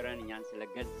ስለተቆጣጠረን እኛን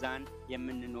ስለገዛን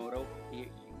የምንኖረው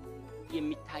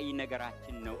የሚታይ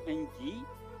ነገራችን ነው እንጂ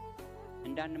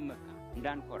እንዳንመካ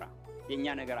እንዳንኮራ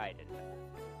የኛ ነገር አይደለም።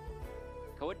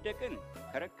 ከወደቅን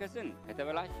ከረከስን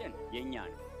ከተበላሸን የኛ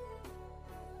ነው።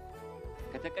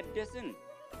 ከተቀደስን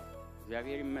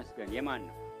እግዚአብሔር ይመስገን የማን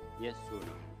ነው? የሱ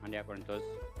ነው። አንደኛ ቆሮንቶስ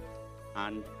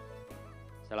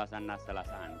 1:30 እና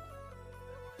 31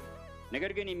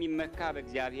 ነገር ግን የሚመካ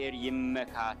በእግዚአብሔር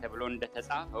ይመካ ተብሎ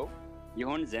እንደተጻፈው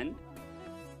ይሆን ዘንድ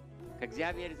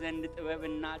ከእግዚአብሔር ዘንድ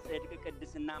ጥበብና ጽድቅ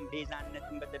ቅድስናም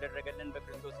ቤዛነትም በተደረገልን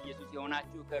በክርስቶስ ኢየሱስ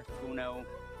የሆናችሁ ከእርሱ ነው።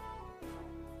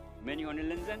 ምን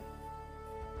ይሆንልን ዘንድ?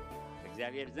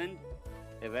 ከእግዚአብሔር ዘንድ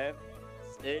ጥበብ፣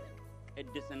 ጽድቅ፣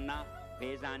 ቅድስና፣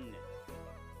 ቤዛነት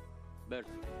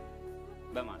በእርሱ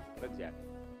በማን? በእግዚአብሔር።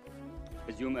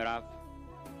 በዚሁ ምዕራፍ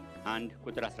 1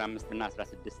 ቁጥር 15 እና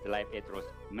 16 ላይ ጴጥሮስ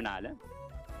ምን አለ?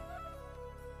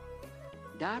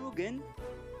 ዳሩ ግን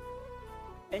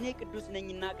እኔ ቅዱስ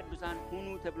ነኝና ቅዱሳን ሁኑ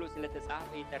ተብሎ ስለተጻፈ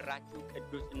የጠራችሁ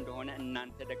ቅዱስ እንደሆነ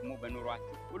እናንተ ደግሞ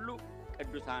በኑሯችሁ ሁሉ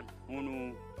ቅዱሳን ሁኑ።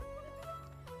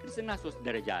 ቅድስና 3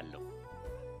 ደረጃ አለው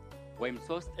ወይም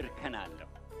 3 እርከን አለው።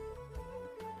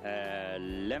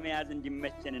 ለመያዝ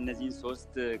እንዲመቸን እነዚህን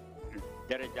 3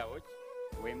 ደረጃዎች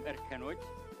ወይም እርከኖች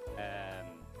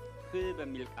ፍ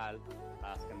በሚል ቃል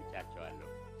አስቀምጫቸዋለሁ።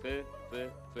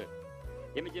 ፍ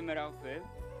የመጀመሪያው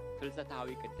ፍልሰታዊ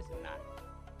ቅድስና ነው።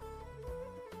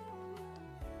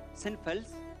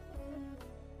 ስንፈልስ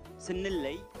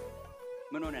ስንለይ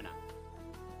ምን ሆነናል?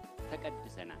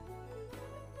 ተቀድሰናል።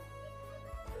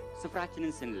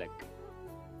 ስፍራችንን ስንለቅ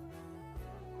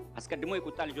አስቀድሞ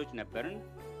የቁጣ ልጆች ነበርን።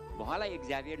 በኋላ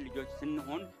የእግዚአብሔር ልጆች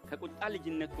ስንሆን ከቁጣ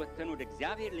ልጅነት ወጥተን ወደ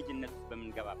እግዚአብሔር ልጅነት ውስጥ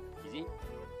በምንገባበት ጊዜ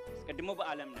አስቀድሞ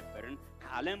በዓለም ነበርን።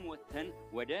 ከዓለም ወጥተን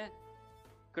ወደ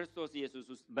ክርስቶስ ኢየሱስ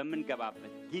ውስጥ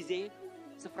በምንገባበት ጊዜ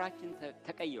ስፍራችን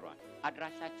ተቀይሯል።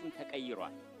 አድራሻችን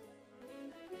ተቀይሯል።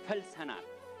 ፈልሰናል።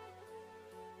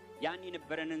 ያን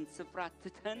የነበረንን ስፍራ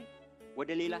ትተን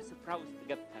ወደ ሌላ ስፍራ ውስጥ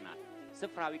ገብተናል።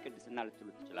 ስፍራዊ ቅድስና ልትሉ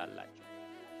ትችላላችሁ።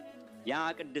 ያ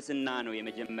ቅድስና ነው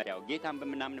የመጀመሪያው። ጌታን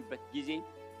በምናምንበት ጊዜ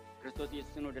ክርስቶስ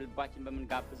ኢየሱስን ወደ ልባችን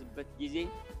በምንጋብዝበት ጊዜ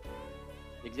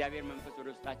የእግዚአብሔር መንፈስ ወደ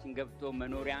ውስጣችን ገብቶ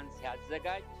መኖሪያን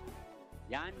ሲያዘጋጅ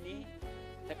ያኔ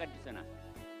ተቀድሰናል።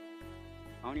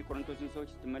 አሁን የቆሮንቶስን ሰዎች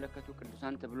ስትመለከቱ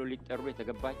ቅዱሳን ተብሎ ሊጠሩ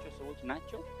የተገባቸው ሰዎች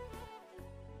ናቸው።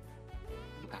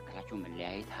 መካከላቸው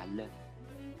መለያየት አለ።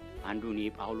 አንዱ እኔ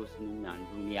ጳውሎስ ነኝ፣ አንዱ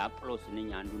እኔ አጵሎስ ነኝ፣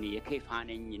 አንዱ እኔ የኬፋ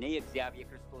ነኝ፣ እኔ የእግዚአብሔር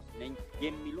ክርስቶስ ነኝ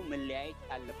የሚሉ መለያየት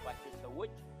ያለባቸው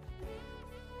ሰዎች፣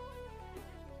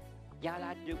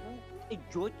 ያላደጉ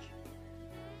ጥጆች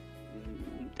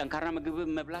ጠንካራ ምግብ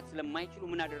መብላት ስለማይችሉ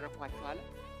ምን አደረኳችሁ አለ?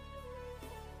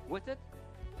 ወተት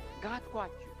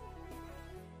ጋትኳችሁ።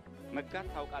 መጋት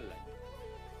ታውቃላችሁ?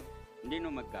 እንዴት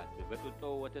ነው መጋት? በጡጦ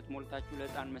ወተት ሞልታችሁ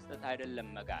ለሕፃን መስጠት አይደለም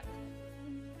መጋት።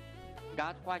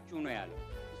 ጋትኳችሁ ነው ያለው።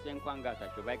 እሱ እንኳን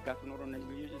ጋታቸው ባይጋቱ ኖሮ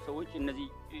እነዚህ ሰዎች እነዚህ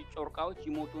ጮርቃዎች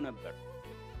ይሞቱ ነበር።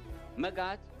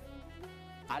 መጋት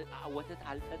ወተት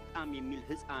አልጠጣም የሚል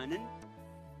ሕፃንን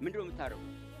ምንድነው የምታረጉ?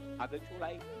 አገጩ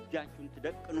ላይ እጃችሁን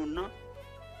ትደቅኑና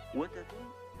ወተቱን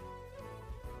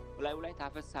ላዩ ላይ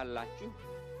ታፈሳላችሁ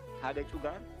ካገጩ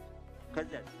ጋር።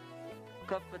 ከዚያ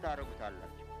ከፍ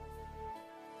ታረጉታላችሁ።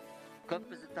 ከፍ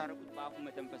ስታረጉት በአፉ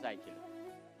መተንፈስ አይችልም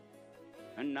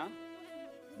እና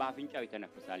በአፍንጫው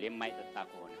ይተነፍሳል። የማይጠጣ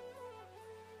ከሆነ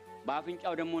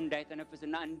በአፍንጫው ደግሞ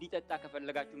እንዳይተነፍስና እንዲጠጣ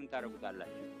ከፈለጋችሁ ምን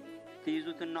ታረጉታላችሁ?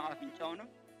 ትይዙትና አፍንጫውንም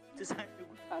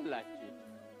ትሰንጉታላችሁ።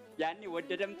 ያኔ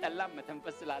ወደደም ጠላም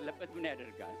መተንፈስ ስላለበት ምን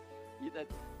ያደርጋል?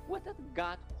 ይጠጣ። ወተት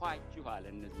ጋትኳችሁ አለ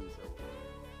እነዚህ ሰዎች።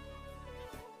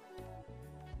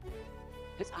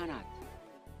 ሕፃናት፣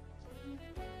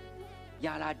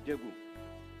 ያላደጉ፣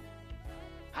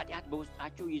 ኃጢአት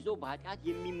በውስጣቸው ይዞ በኃጢአት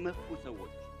የሚመኩ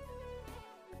ሰዎች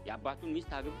የአባቱን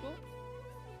ሚስት አግብቶ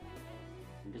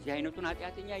እንደዚህ አይነቱን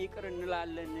ኃጢአተኛ ይቅር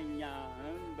እንላለን እኛ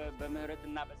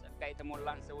በምህረትና በጸጋ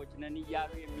የተሞላን ሰዎች ነን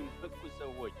እያሉ የሚመኩ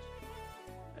ሰዎች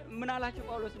ምን አላቸው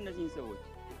ጳውሎስ? እነዚህን ሰዎች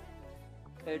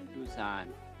ቅዱሳን።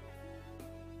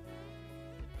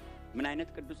 ምን አይነት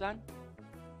ቅዱሳን?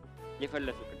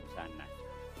 የፈለሱ ቅዱሳን ናቸው።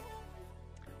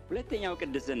 ሁለተኛው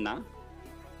ቅድስና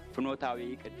ፍኖታዊ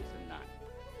ቅድስና ነው።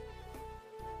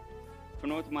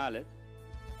 ፍኖት ማለት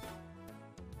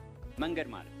መንገድ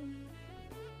ማለት ነው።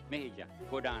 መሄጃ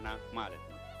ጎዳና ማለት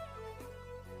ነው።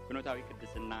 ፍኖታዊ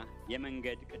ቅድስና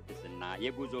የመንገድ ቅድስና፣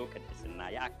 የጉዞ ቅድስና፣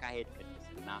 የአካሄድ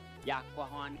ቅድስና፣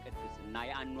 የአኳኋን ቅድስና፣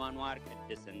 የአኗኗር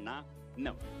ቅድስና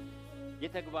ነው።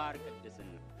 የተግባር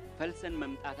ቅድስና ፈልሰን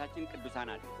መምጣታችን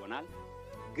ቅዱሳን አድርጎናል።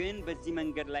 ግን በዚህ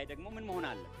መንገድ ላይ ደግሞ ምን መሆን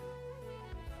አለ?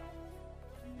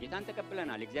 ጌታን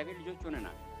ተቀብለናል፣ የእግዚአብሔር ልጆች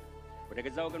ሆነናል። ወደ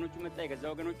ገዛ ወገኖቹ መጣ፣ የገዛ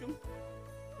ወገኖቹም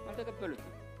አልተቀበሉትም።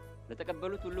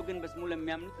 ለተቀበሉት ሁሉ ግን በስሙ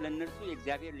ለሚያምኑት ለእነርሱ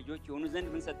የእግዚአብሔር ልጆች የሆኑ ዘንድ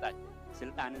ምን ሰጣቸው?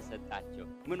 ስልጣንን ሰጣቸው።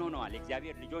 ምን ሆነዋል?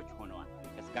 የእግዚአብሔር ልጆች ሆነዋል።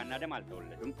 ከስጋና ደም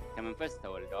አልተወለዱም፣ ከመንፈስ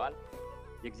ተወልደዋል።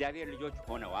 የእግዚአብሔር ልጆች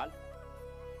ሆነዋል።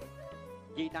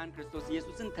 ጌታን ክርስቶስ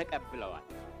ኢየሱስን ተቀብለዋል።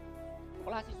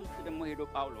 ቆላስይስ ውስጥ ደግሞ ሄዶ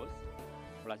ጳውሎስ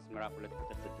ቆላስይስ ምዕራፍ 2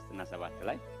 ቁጥር 6 እና 7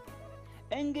 ላይ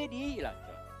እንግዲህ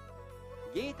ይላቸዋል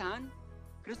ጌታን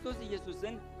ክርስቶስ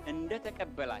ኢየሱስን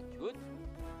እንደተቀበላችሁት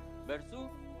በእርሱ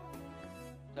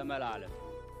ተመላለሱ።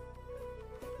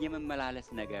 የመመላለስ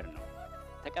ነገር ነው።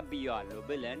 ተቀብየዋለሁ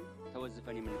ብለን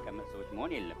ተወዝፈን የምንቀመጥ ሰዎች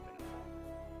መሆን የለብንም።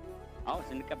 አዎ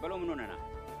ስንቀበለው ምን ሆነናል?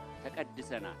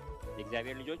 ተቀድሰናል፣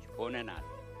 የእግዚአብሔር ልጆች ሆነናል።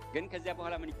 ግን ከዚያ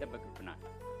በኋላ ምን ይጠበቅብናል?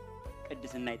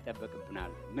 ቅድስና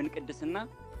ይጠበቅብናል። ምን ቅድስና?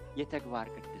 የተግባር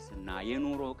ቅድስና፣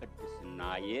 የኑሮ ቅድስና፣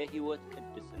 የህይወት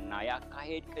ቅድስና፣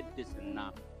 የአካሄድ ቅድስና።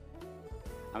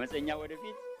 አመፀኛ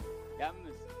ወደፊት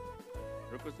ያምፅ፣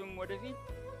 ርኩሱም ወደፊት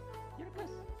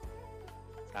ይርከስ፣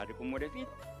 ጻድቁም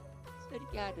ወደፊት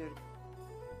ጽድቅ ያድርግ፣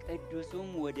 ቅዱሱም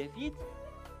ወደፊት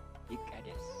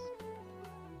ይቀደስ።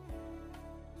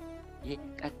 ይህ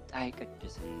ቀጣይ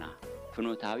ቅድስና፣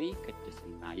 ፍኖታዊ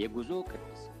ቅድስና፣ የጉዞ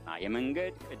ቅድስና፣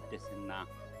 የመንገድ ቅድስና።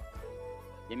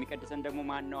 የሚቀድሰን ደግሞ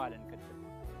ማን ነው አለን? ቅድም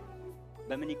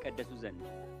በምን ይቀደሱ ዘንድ?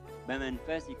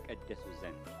 በመንፈስ ይቀደሱ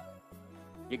ዘንድ።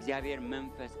 የእግዚአብሔር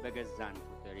መንፈስ በገዛን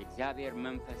ቁጥር፣ የእግዚአብሔር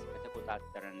መንፈስ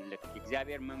በተቆጣጠረን ልክ፣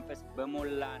 የእግዚአብሔር መንፈስ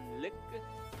በሞላን ልክ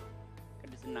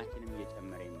ቅድስናችንም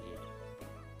እየጨመረ የሚሄድ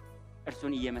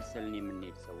እርሱን እየመሰልን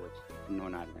የምንሄድ ሰዎች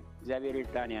እንሆናለን። እግዚአብሔር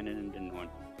ይርዳን ያንን እንድንሆን።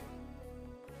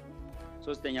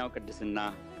 ሶስተኛው ቅድስና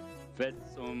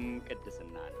ፍጹም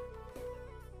ቅድስና ነው።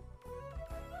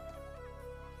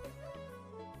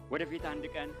 ወደፊት አንድ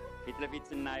ቀን ፊት ለፊት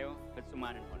ስናየው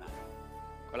ፍጹማን እንሆናለን።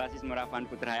 ቆላስይስ ምዕራፍ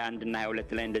 1 ቁጥር 21 እና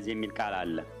 22 ላይ እንደዚህ የሚል ቃል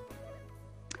አለ።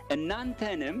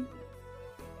 እናንተንም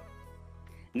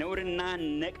ነውርና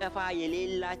ነቀፋ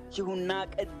የሌላችሁና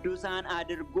ቅዱሳን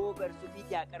አድርጎ በእርሱ ፊት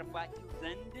ያቀርባችሁ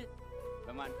ዘንድ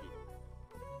በማን ፊት?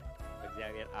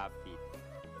 በእግዚአብሔር አብ ፊት።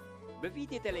 በፊት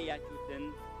የተለያችሁትን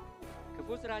ክፉ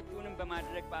ስራችሁንም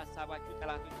በማድረግ በሐሳባችሁ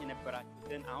ጠላቶች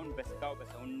የነበራችሁትን አሁን በስጋው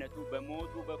በሰውነቱ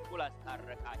በሞቱ በኩል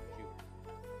አስታረቃችሁ።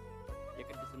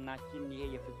 የቅድስናችን ይሄ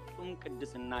የፍጹም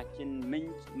ቅድስናችን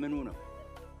ምንጭ ምኑ ነው?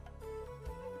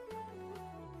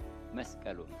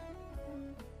 መስቀሉ።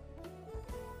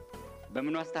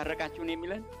 በምኑ አስታረቃችሁ ነው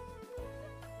የሚለን?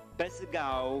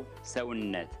 በስጋው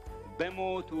ሰውነት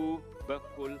በሞቱ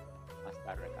በኩል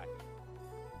አስታረቃችሁ።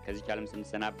 ከዚህ ዓለም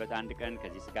ስንሰናበት አንድ ቀን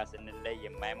ከዚህ ስጋ ስንለይ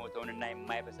የማይሞተውንና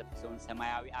የማይበሰብሰውን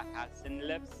ሰማያዊ አካል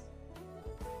ስንለብስ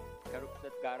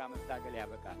ከርኩሰት ጋር መታገል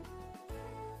ያበቃል።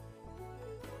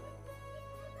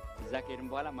 እዛ ከሄድን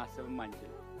በኋላ ማሰብም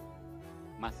አንችልም።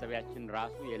 ማሰቢያችን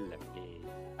ራሱ የለም። ይሄ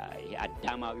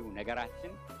አዳማዊው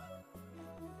ነገራችን፣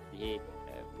 ይሄ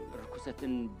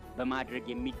ርኩሰትን በማድረግ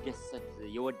የሚደሰት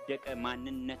የወደቀ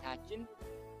ማንነታችን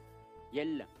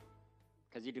የለም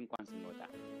ከዚህ ድንኳን ስንወጣ።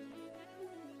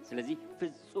 ስለዚህ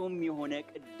ፍጹም የሆነ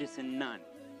ቅድስናን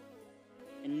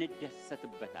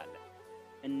እንደሰትበታለን፣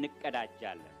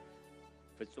 እንቀዳጃለን፣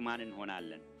 ፍጹማን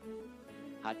እንሆናለን።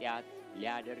 ኃጢአት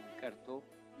ሊያደርግ ቀርቶ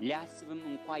ሊያስብም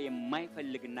እንኳን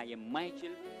የማይፈልግና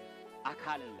የማይችል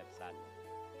አካል እንለብሳለን።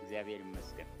 እግዚአብሔር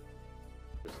ይመስገን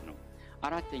ነው።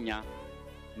 አራተኛ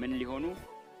ምን ሊሆኑ?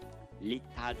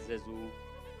 ሊታዘዙ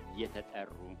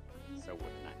የተጠሩ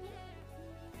ሰዎች ናቸው።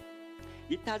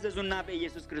 ይታዘዙና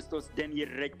በኢየሱስ ክርስቶስ ደም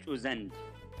ይረጩ ዘንድ።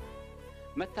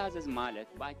 መታዘዝ ማለት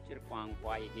በአጭር ቋንቋ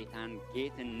የጌታን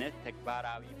ጌትነት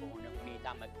ተግባራዊ በሆነ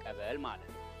ሁኔታ መቀበል ማለት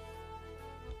ነው።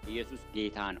 ኢየሱስ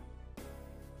ጌታ ነው።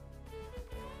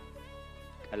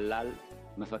 ቀላል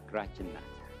መፈክራችን ናት።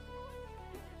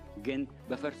 ግን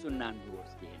በፈርሱና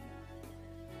እንድወስድ ይሄን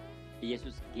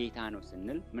ኢየሱስ ጌታ ነው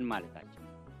ስንል ምን ማለታችን?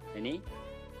 እኔ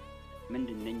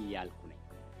ምንድነኝ እያልኩ ነኝ?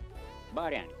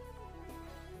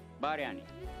 ባሪያ ነኝ።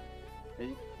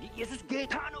 ኢየሱስ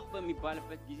ጌታ ነው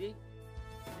በሚባልበት ጊዜ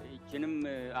እችንም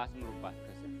አስምሩባት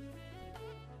ከስር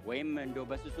ወይም እንደው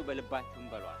በስሱ በልባችሁም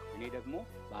በሏት። እኔ ደግሞ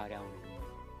ባሪያው ነኝ፣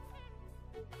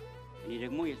 እኔ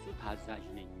ደግሞ የሱ ታዛዥ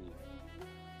ነኝ።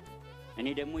 እኔ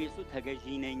ደግሞ የሱ ተገዢ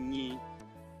ነኝ።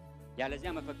 ያለዚያ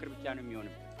መፈክር ብቻ ነው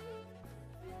የሚሆንብን።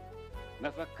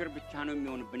 መፈክር ብቻ ነው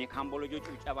የሚሆንብን። የካምቦሎጆች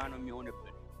ጭብጨባ ነው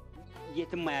የሚሆንብን።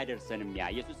 የትም አያደርሰንም። ያ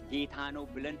ኢየሱስ ጌታ ነው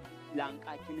ብለን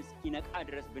ላንቃችን እስኪነቃ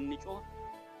ድረስ ብንጮህ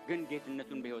ግን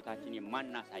ጌትነቱን በህይወታችን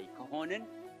የማናሳይ ከሆነን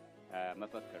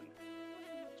መፈክር ነው፣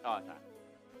 ጨዋታ ነው።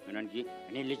 ምን እንጂ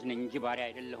እኔ ልጅ ነኝ እንጂ ባሪያ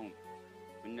አይደለሁም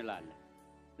እንላለን።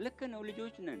 ልክ ነው፣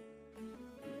 ልጆች ነን።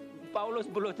 ጳውሎስ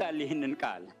ብሎታል ይህንን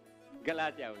ቃል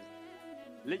ገላትያ ውስጥ።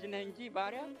 ልጅ ነህ እንጂ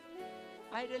ባሪያ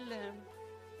አይደለህም።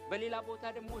 በሌላ ቦታ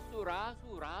ደግሞ እሱ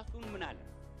ራሱን ምን አለ?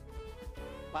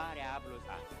 ባሪያ ብሎ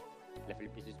ጻፈ።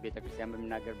 ለፊልጵስዩስ ቤተክርስቲያን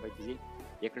በሚናገርበት ጊዜ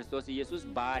የክርስቶስ ኢየሱስ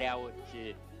ባሪያዎች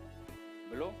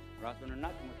ብሎ ራሱንና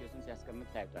ጢሞቴዎስን ሲያስቀምጥ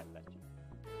ታዩታላችሁ።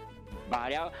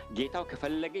 ባሪያው ጌታው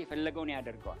ከፈለገ የፈለገውን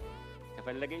ያደርገዋል።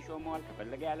 ከፈለገ ይሾመዋል፣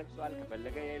 ከፈለገ ያለብሰዋል፣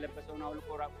 ከፈለገ የለበሰውን አውልቆ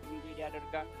ራቁቱን እንዲሄድ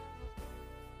ያደርጋል፣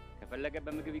 ከፈለገ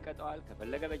በምግብ ይቀጣዋል፣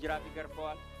 ከፈለገ በጅራፍ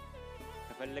ይገርፈዋል፣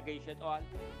 ከፈለገ ይሸጠዋል፣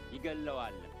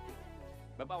 ይገለዋል።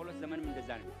 በጳውሎስ ዘመንም እንደዛ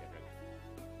ነው የሚደረገው።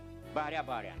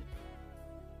 ባሪያ ነው።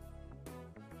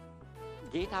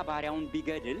 ጌታ ባሪያውን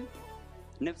ቢገድል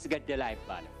ነፍስ ገደለ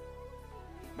አይባልም።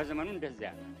 በዘመኑ እንደዚያ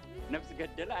ነፍስ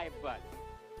ገደለ አይባልም።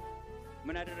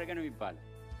 ምን አደረገ ነው የሚባለው?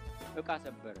 ዕቃ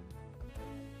ሰበረ።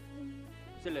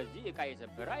 ስለዚህ ዕቃ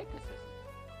የሰበረ አይከሰስም።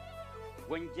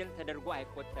 ወንጀል ተደርጎ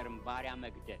አይቆጠርም ባሪያ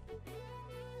መግደል።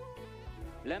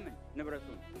 ለምን? ንብረቱ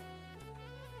ነው።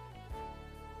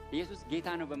 ኢየሱስ ጌታ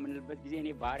ነው በምንልበት ጊዜ፣ እኔ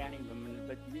ባሪያ ነኝ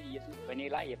በምንልበት ጊዜ ኢየሱስ በእኔ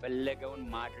ላይ የፈለገውን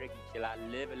ማድረግ ይችላል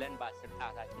ብለን በአስር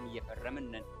ጣታችን እየፈረምን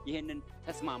ነን። ይህንን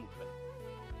ተስማሙበት።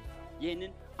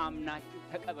 ይህንን አምናችሁ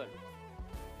ተቀበሉ።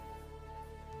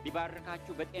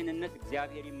 ቢባርካችሁ በጤንነት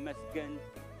እግዚአብሔር ይመስገን።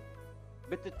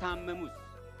 ብትታመሙስ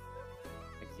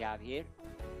እግዚአብሔር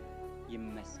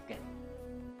ይመስገን።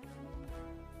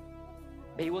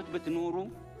 በሕይወት ብትኖሩ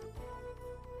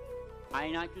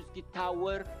አይናችሁ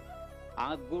እስኪታወር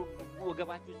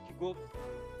ወገባችሁ እስኪጎብ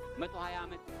 120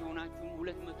 ዓመት እስኪሆናችሁ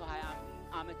 220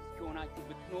 ዓመት እስኪሆናችሁ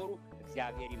ብትኖሩ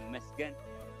እግዚአብሔር ይመስገን።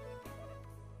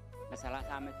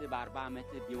 በ30 ዓመት በ40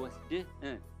 ዓመት ቢወስድህ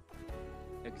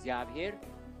እግዚአብሔር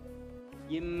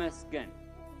ይመስገን።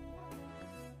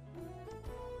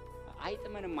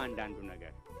 አይጥመንም። አንዳንዱ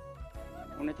ነገር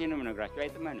እውነቴን ነው የምነግራችሁ፣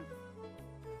 አይጥመንም።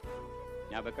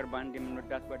 ያ በቅርብ አንድ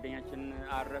የምንወዳት ጓደኛችን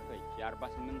አረፈች።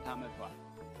 የ48 ዓመቷ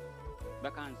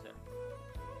በካንሰር።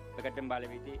 በቀደም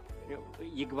ባለቤቴ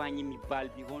ይግባኝ የሚባል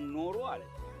ቢሆን ኖሮ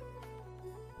አለች፣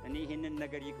 እኔ ይህንን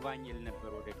ነገር ይግባኝ ይል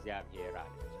ነበር ወደ እግዚአብሔር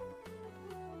አለች።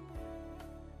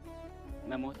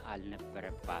 መሞት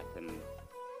አልነበረባትም።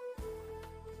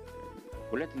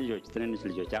 2 ልጆች፣ ትንንሽ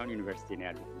ልጆች፣ አሁን ዩኒቨርሲቲ ነው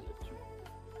ያሉት ልጆች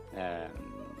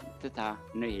ትታ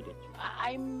ነው ሄደች።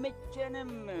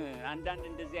 አይመቸንም። አንዳንድ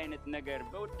እንደዚህ አይነት ነገር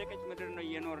በወደቀች ምድር ነው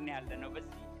እየኖርን ያለ ነው።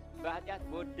 በዚህ በኃጢአት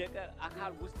በወደቀ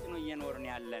አካል ውስጥ ነው እየኖርን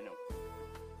ያለ ነው።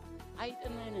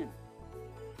 አይጥመንም።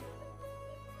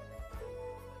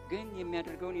 ግን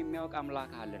የሚያደርገውን የሚያውቅ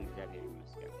አምላክ አለን፣ እግዚአብሔር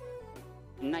ይመስገን።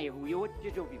 እና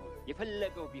የወደደው ቢሆን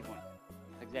የፈለገው ቢሆን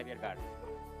ከእግዚአብሔር ጋር ነው።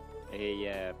 ይሄ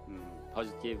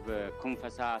የፖዚቲቭ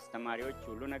ኩንፈሳ አስተማሪዎች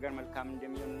ሁሉ ነገር መልካም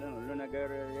እንደሚሆንልን፣ ሁሉ ነገር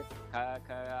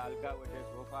ከአልጋ ወደ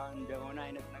ሶፋ እንደሆነ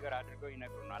አይነት ነገር አድርገው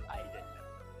ይነግሩናል።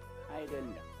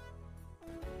 አይደለም።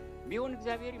 ቢሆን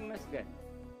እግዚአብሔር ይመስገን።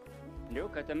 እንደው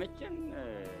ከተመቸን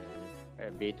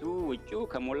ቤቱ ውጪው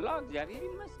ከሞላ እግዚአብሔር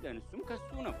ይመስገን። እሱም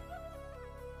ከሱ ነው።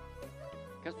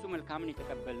 ከሱ መልካምን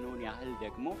የተቀበልነውን ያህል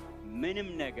ደግሞ ምንም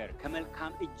ነገር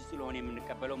ከመልካም እጅ ስለሆነ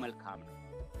የምንቀበለው መልካም ነው።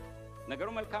 ነገሩ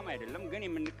መልካም አይደለም፣ ግን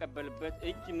የምንቀበልበት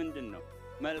እጅ ምንድነው?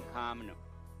 መልካም ነው።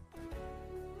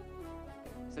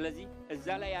 ስለዚህ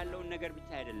እዛ ላይ ያለውን ነገር ብቻ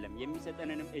አይደለም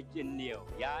የሚሰጠንንም እጅ እንየው።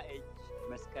 ያ እጅ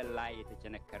መስቀል ላይ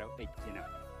የተቸነከረው እጅ ነው።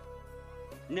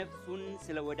 ነፍሱን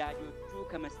ስለ ወዳጆቹ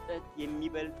ከመስጠት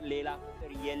የሚበልጥ ሌላ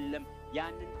ፍቅር የለም።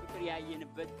 ያንን ፍቅር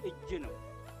ያየንበት እጅ ነው።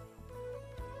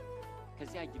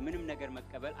 ከዚያ እጅ ምንም ነገር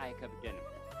መቀበል አይከብደንም።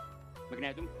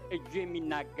 ምክንያቱም እጁ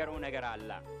የሚናገረው ነገር አለ።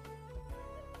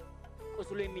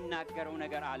 ቁስሉ የሚናገረው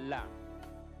ነገር አለ።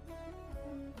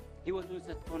 ሕይወቱን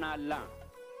ሰጥቶናል።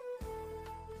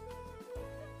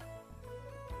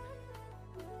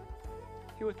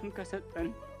 ሕይወቱን ከሰጠን፣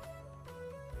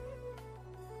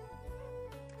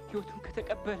 ሕይወቱን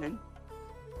ከተቀበልን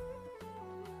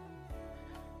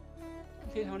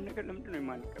ሌላውን ነገር ለምንድን ነው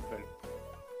የማንቀበለው?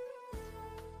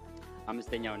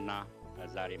 አምስተኛውና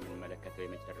ዛሬ የምንመለከተው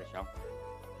የመጨረሻው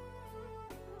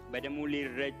በደሙ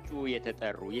ሊረጩ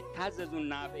የተጠሩ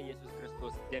ይታዘዙና በኢየሱስ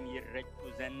ክርስቶስ ደም ይረጩ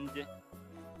ዘንድ።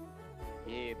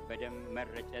 ይሄ በደም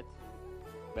መረጨት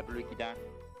በብሉይ ኪዳን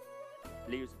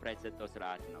ልዩ ስፍራ የተሰጠው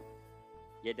ስርዓት ነው።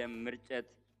 የደም ምርጨት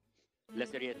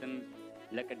ለስርየትም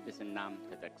ለቅድስናም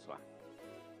ተጠቅሷል።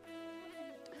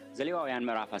 ዘሌዋውያን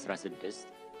ምዕራፍ 16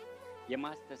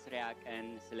 የማስተስሪያ ቀን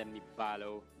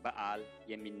ስለሚባለው በዓል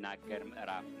የሚናገር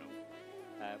ምዕራፍ ነው።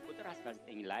 ቁጥር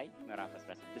 19 ላይ ምዕራፍ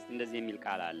 16 እንደዚህ የሚል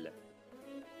ቃል አለ።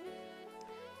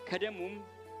 ከደሙም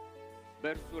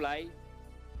በእርሱ ላይ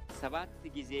 7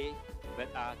 ጊዜ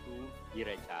በጣቱ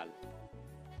ይረጫል፣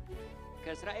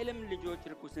 ከእስራኤልም ልጆች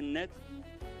ርኩስነት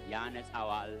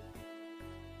ያነጻዋል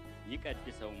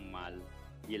ይቀድሰውማል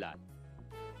ይላል።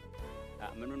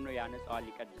 ምኑን ነው ያነጻዋል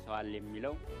ይቀድሰዋል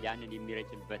የሚለው? ያንን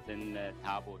የሚረጭበትን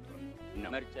ታቦቱን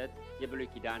ነው። መርጨት የብሉይ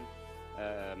ኪዳን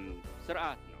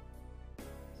ሥርዓት ነው።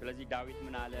 ስለዚህ ዳዊት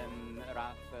ምን አለ?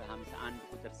 ምዕራፍ 51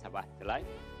 ቁጥር 7 ላይ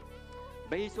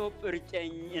በሂሶጵ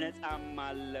እርጨኝ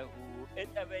እነጻማለሁ፣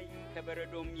 እጠበኝ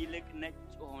ከበረዶም ይልቅ ነጭ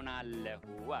ሆናለሁ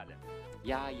አለ።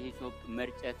 ያ የሂሶጵ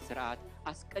መርጨት ሥርዓት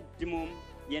አስቀድሞም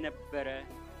የነበረ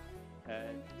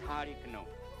ታሪክ ነው።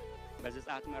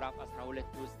 በዘጸአት ምዕራፍ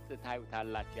 12 ውስጥ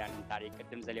ታዩታላችሁ ያንን ታሪክ።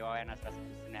 ቅድም ዘሌዋውያን 16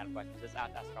 ነው ያልኳችሁ።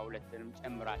 ዘጸአት 12ንም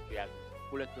ጨምራችሁ ያዙ።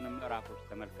 ሁለቱንም ምዕራፎች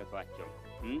ተመልከቷቸው።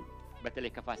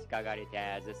 በተለይ ከፋሲካ ጋር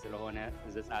የተያያዘ ስለሆነ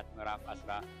ዘጸአት ምዕራፍ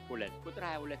 12 ቁጥር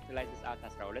 22 ላይ ዘጸአት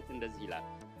 12 እንደዚህ ይላል፣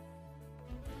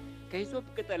 ከሂሶጵ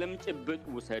ቅጠልም ጭብጥ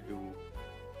ውሰዱ፣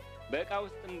 በዕቃ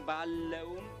ውስጥ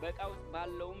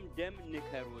ባለውም ደም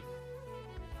ንከሩት፣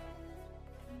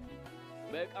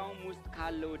 በዕቃውም ውስጥ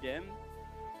ካለው ደም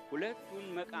 2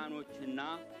 መቃኖችና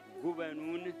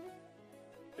ጉበኑን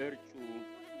እርጩ፣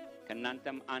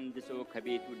 ከእናንተም አንድ ሰው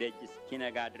ከቤቱ ደጅ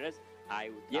እስኪነጋ ድረስ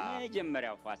አይውጣ።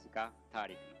 የመጀመሪያው ፋሲካ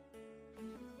ታሪክ ነው።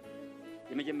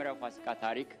 የመጀመሪያው ፋሲካ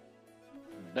ታሪክ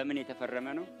በምን የተፈረመ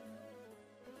ነው?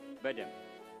 በደም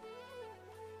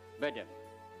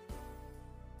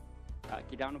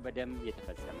ኪዳኑ በደም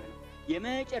የተፈጸመ ነው።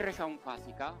 የመጨረሻውን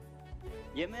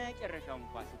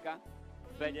ፋሲካ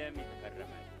በደም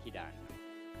የተፈረመ ኪዳን ነው።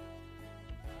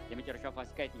 የመጨረሻው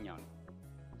ፋሲካ የትኛው ነው?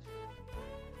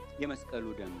 የመስቀሉ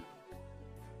ደም ነው።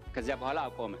 ከዚያ በኋላ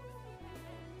አቆመ።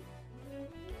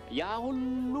 ያ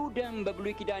ሁሉ ደም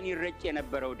በብሉይ ኪዳን ይረጭ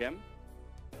የነበረው ደም፣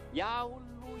 ያ ሁሉ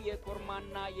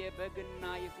የኮርማና የበግና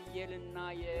የፍየልና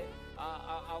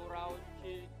የአውራዎች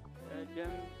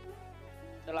ደም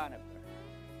ጥላ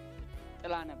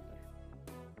ነበር።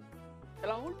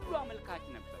 ጥላ ሁሉ አመልካች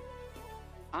ነበር።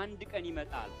 አንድ ቀን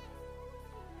ይመጣል፣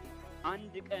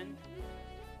 አንድ ቀን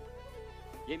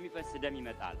የሚፈስ ደም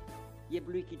ይመጣል።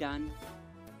 የብሉይ ኪዳን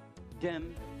ደም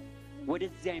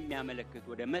ወደዚያ የሚያመለክት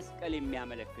ወደ መስቀል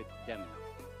የሚያመለክት ደም ነው።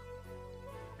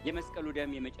 የመስቀሉ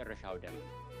ደም የመጨረሻው ደም ነው።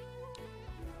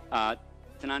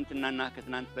 ትናንትናና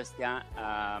ከትናንት በስቲያ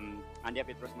አንደኛ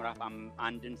ጴጥሮስ ምዕራፍ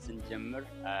 1ን ስንጀምር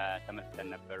ተመልክተን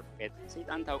ነበር።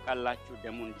 ሰይጣን ታውቃላችሁ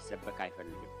ደሙ እንዲሰበክ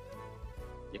አይፈልግም።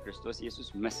 የክርስቶስ ኢየሱስ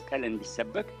መስቀል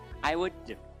እንዲሰበክ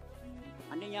አይወድም።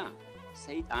 አንደኛ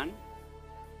ሰይጣን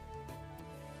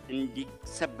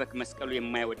እንዲሰበክ መስቀሉ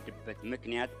የማይወድበት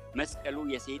ምክንያት መስቀሉ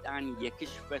የሰይጣን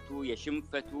የክሽፈቱ፣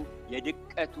 የሽንፈቱ፣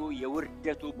 የድቀቱ፣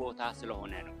 የውርደቱ ቦታ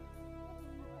ስለሆነ ነው።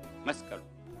 መስቀሉ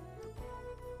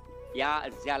ያ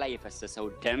እዚያ ላይ የፈሰሰው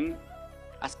ደም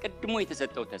አስቀድሞ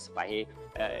የተሰጠው ተስፋ፣ ይሄ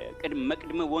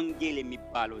ቅድመ ወንጌል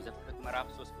የሚባለው ዘፍጥረት ምዕራፍ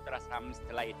 3 ቁጥር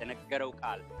 15 ላይ የተነገረው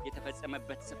ቃል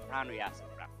የተፈጸመበት ስፍራ ነው። ያ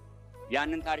ስፍራ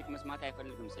ያንን ታሪክ መስማት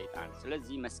አይፈልግም ሰይጣን።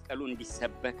 ስለዚህ መስቀሉ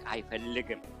እንዲሰበክ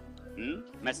አይፈልግም።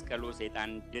 መስቀሉ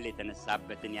ሰይጣን ድል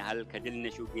የተነሳበትን ያህል ከድል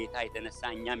ነሽው ጌታ የተነሳ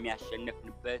እኛም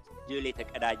ያሸነፍንበት ድል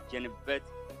የተቀዳጀንበት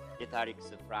የታሪክ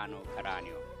ስፍራ ነው።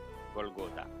 ቀራንዮ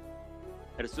ጎልጎታ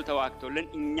እርሱ ተዋግቶልን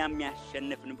እኛም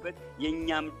ያሸነፍንበት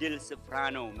የኛም ድል ስፍራ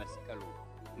ነው።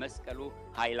 መስቀሉ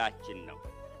ኃይላችን ነው።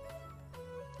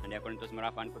 አንደኛ ቆሮንቶስ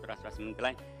ምዕራፍ 1 ቁጥር 18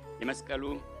 ላይ የመስቀሉ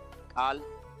ቃል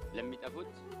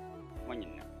ለሚጠፉት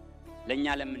ሞኝነት፣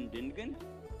 ለኛ ለምንድን ግን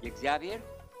የእግዚአብሔር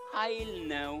ኃይል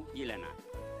ነው ይለናል።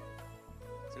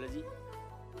 ስለዚህ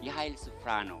የኃይል ስፍራ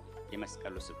ነው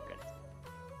የመስቀሉ ስብከት።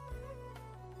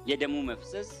 የደሙ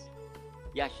መፍሰስ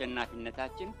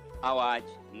የአሸናፊነታችን አዋጅ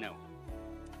ነው።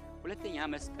 ሁለተኛ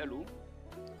መስቀሉ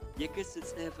የክስ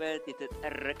ጽሕፈት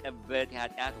የተጠረቀበት፣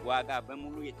 የኃጢአት ዋጋ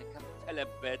በሙሉ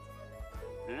የተከፈለበት፣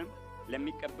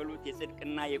 ለሚቀበሉት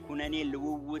የጽድቅና የኩነኔ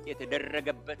ልውውጥ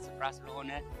የተደረገበት ስፍራ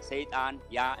ስለሆነ ሰይጣን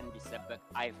ያ እንዲሰበክ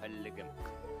አይፈልግም።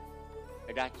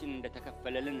 ዕዳችን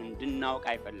እንደተከፈለልን እንድናውቅ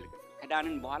አይፈልግም።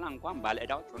 ከዳንን በኋላ እንኳን ባለ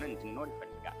ዕዳዎች ሆነን እንድንኖር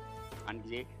ይፈልጋል። አንድ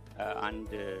ጊዜ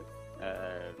አንድ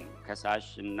ከሳሽ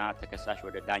እና ተከሳሽ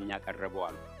ወደ ዳኛ ቀረቡ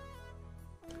አሉ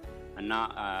እና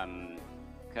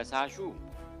ከሳሹ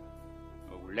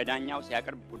ለዳኛው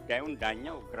ሲያቀርብ ጉዳዩን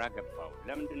ዳኛው ግራ ገባው።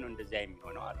 ለምንድን ነው እንደዚያ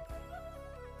የሚሆነው አለ።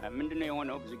 ምንድነው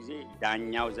የሆነው? ብዙ ጊዜ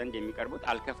ዳኛው ዘንድ የሚቀርቡት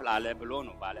አልከፍል አለ ብሎ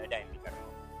ነው ባለ ዕዳ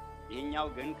የሚቀርበው። ይሄኛው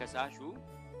ግን ከሳሹ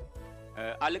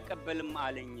አልቀበልም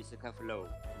አለኝ ስከፍለው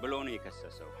ብሎ ነው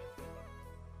የከሰሰው።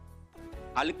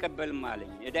 አልቀበልም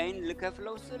አለኝ። እዳይን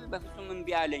ልከፍለው ስል በፍጹም እምቢ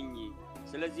አለኝ።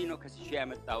 ስለዚህ ነው ከስሼ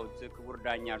ያመጣሁት ክቡር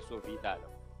ዳኛ እርሶ ፊት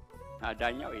አለው።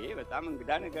 ዳኛው ይሄ በጣም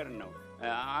እንግዳ ነገር ነው፣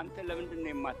 አንተ ለምንድን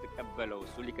ነው የማትቀበለው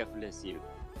እሱ ሊከፍልህ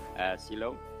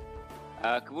ሲለው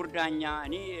ክቡር ዳኛ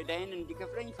እኔ እዳይን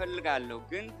እንዲከፍለኝ እፈልጋለሁ፣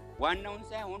 ግን ዋናውን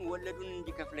ሳይሆን ወለዱን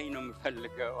እንዲከፍለኝ ነው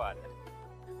የምፈልገው አለ።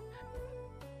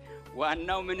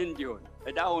 ዋናው ምን እንዲሆን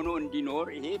እዳ ሆኖ እንዲኖር፣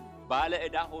 ይሄ ባለ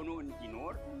እዳ ሆኖ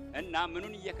እንዲኖር እና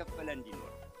ምኑን እየከፈለ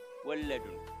እንዲኖር፣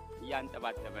 ወለዱን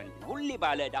እያንጠባጠበ እንዲኖር፣ ሁሌ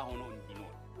ባለ እዳ ሆኖ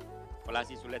እንዲኖር።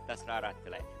 ቆላስይስ 2:14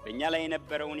 ላይ በእኛ ላይ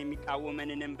የነበረውን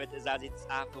የሚቃወመንንም በትእዛዝ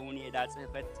የተጻፈውን የዕዳ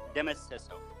ጽሕፈት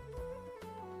ደመሰሰው።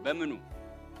 በምኑ?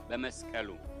 በመስቀሉ።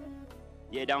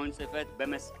 የዕዳውን ጽሕፈት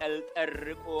በመስቀል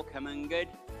ጠርቆ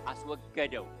ከመንገድ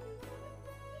አስወገደው።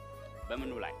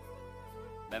 በምኑ ላይ?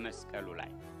 በመስቀሉ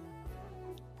ላይ።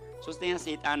 ሶስተኛ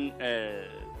ሰይጣን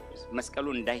መስቀሉ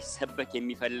እንዳይሰበክ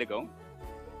የሚፈልገው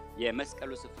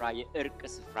የመስቀሉ ስፍራ የእርቅ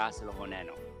ስፍራ ስለሆነ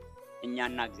ነው።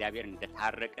 እኛና እግዚአብሔር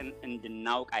እንደታረቅን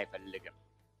እንድናውቅ አይፈልግም።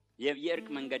 የእርቅ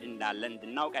መንገድ እንዳለ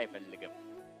እንድናውቅ አይፈልግም።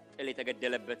 ጥል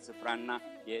የተገደለበት ስፍራና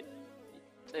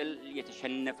ጥል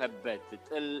የተሸነፈበት፣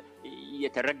 ጥል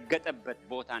የተረገጠበት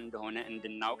ቦታ እንደሆነ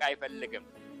እንድናውቅ አይፈልግም።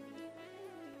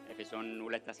 ኤፌሶን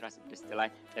 2:16 ላይ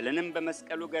ጥልንም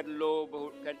በመስቀሉ ገድሎ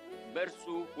በእርሱ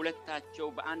ሁለታቸው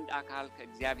በአንድ አካል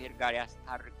ከእግዚአብሔር ጋር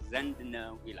ያስታርቅ ዘንድ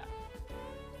ነው ይላል።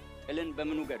 ጥልን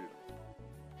በምኑ ገድሎ?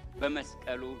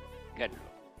 በመስቀሉ ገድሎ።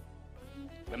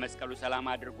 በመስቀሉ ሰላም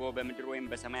አድርጎ በምድር ወይም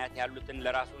በሰማያት ያሉትን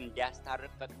ለራሱ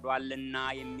እንዲያስታርቅ ፈቅዷልና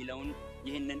የሚለውን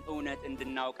ይህንን እውነት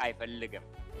እንድናውቅ አይፈልግም።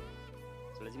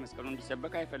 ስለዚህ መስቀሉ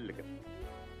እንዲሰበክ አይፈልግም።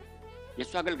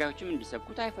 የእሱ አገልጋዮችም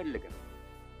እንዲሰብኩት አይፈልግም።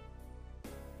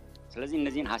 ስለዚህ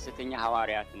እነዚህን ሐሰተኛ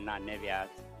ሐዋርያትና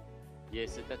ነቢያት፣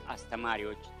 የስህተት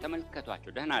አስተማሪዎች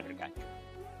ተመልከቷቸው፣ ደህና አድርጋችሁ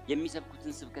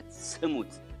የሚሰብኩትን ስብከት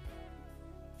ስሙት፣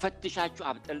 ፈትሻችሁ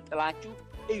አብጠልጥላችሁ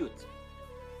እዩት።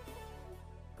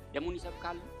 ደሙን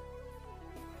ይሰብካሉ፣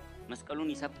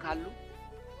 መስቀሉን ይሰብካሉ፣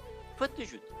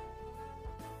 ፈትሹት።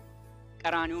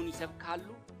 ቀራንዮን ይሰብካሉ፣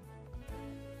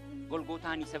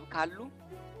 ጎልጎታን ይሰብካሉ፣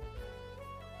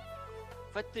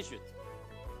 ፈትሹት።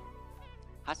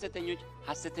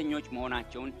 ሐሰተኞች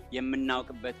መሆናቸውን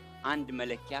የምናውቅበት አንድ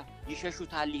መለኪያ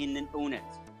ይሸሹታል ይህንን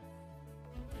እውነት።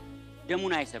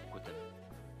 ደሙን አይሰብኩትም፣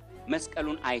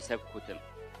 መስቀሉን አይሰብኩትም።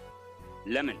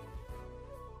 ለምን?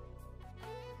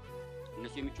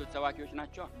 እነሱ የምቾት ሰባኪዎች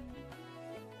ናቸው።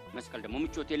 መስቀል ደግሞ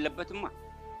ምቾት የለበትማ።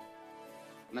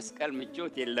 መስቀል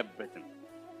ምቾት የለበትም።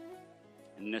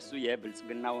 እነሱ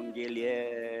የብልጽግና ወንጌል፣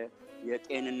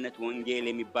 የጤንነት ወንጌል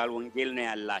የሚባል ወንጌል ነው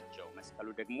ያላቸው። መስቀሉ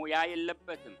ደግሞ ያ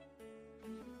የለበትም።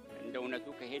 እንደ እውነቱ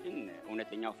ከሄድን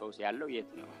እውነተኛው ፈውስ ያለው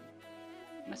የት ነው?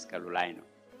 መስቀሉ ላይ ነው።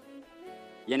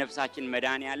 የነፍሳችን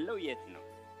መዳን ያለው የት ነው?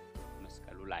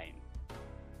 መስቀሉ ላይ ነው።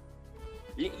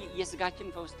 የስጋችን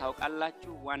ፈውስ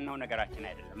ታውቃላችሁ፣ ዋናው ነገራችን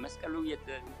አይደለም። መስቀሉ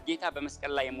ጌታ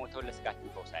በመስቀል ላይ የሞተው ለስጋችን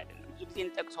ፈውስ አይደለም። ብዙ ጊዜ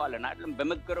እንጠቅሰዋለን አይደለም?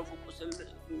 በመገረፉ ቁስል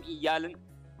እያልን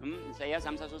ኢሳይያስ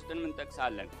 53ን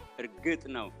እንጠቅሳለን። እርግጥ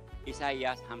ነው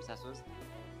ኢሳይያስ 53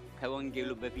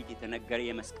 ከወንጌሉ በፊት የተነገረ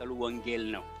የመስቀሉ ወንጌል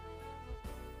ነው።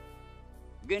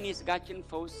 ግን የስጋችን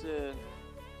ፈውስ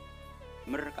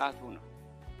ምርቃቱ ነው።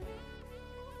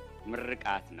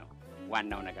 ምርቃት ነው፣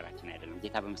 ዋናው ነገራችን አይደለም።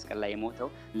 ጌታ በመስቀል ላይ የሞተው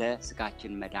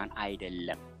ለስጋችን መዳን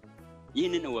አይደለም።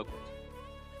 ይህንን እወቁት።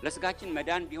 ለስጋችን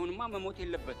መዳን ቢሆንማ መሞት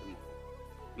የለበትም።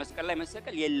 መስቀል ላይ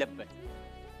መሰቀል የለበትም።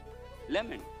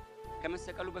 ለምን?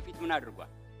 ከመሰቀሉ በፊት ምን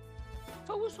አድርጓል?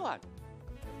 ፈውሷል።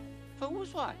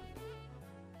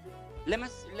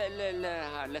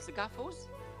 ለስጋ ፈውስ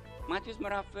ማቴዎስ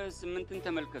ምዕራፍ 8ን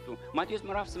ተመልከቱ። ማቴዎስ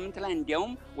ምዕራፍ 8 ላይ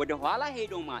እንዲያውም ወደ ኋላ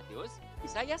ሄዶ ማቴዎስ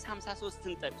ኢሳይያስ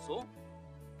 53ን ጠቅሶ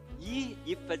ይህ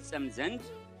ይፈጸም ዘንድ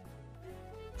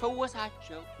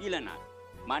ፈወሳቸው ይለናል።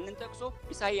 ማንን ጠቅሶ?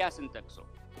 ኢሳይያስን ጠቅሶ።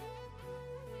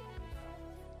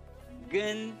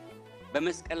 ግን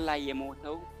በመስቀል ላይ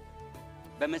የሞተው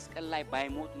በመስቀል ላይ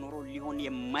ባይሞት ኖሮ ሊሆን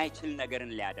የማይችል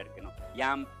ነገርን ሊያደርግ ነው።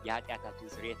 ያም የኃጢአታችን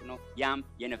ስርየት ነው። ያም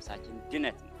የነፍሳችን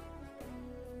ድነት ነው።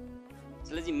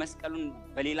 ስለዚህ መስቀሉን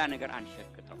በሌላ ነገር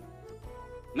አንሸክተው።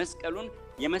 መስቀሉን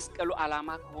የመስቀሉ ዓላማ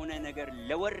ከሆነ ነገር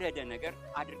ለወረደ ነገር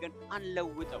አድርገን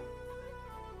አንለውጠው።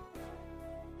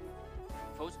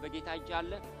 ፈውስ በጌታ እጅ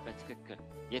አለ። በትክክል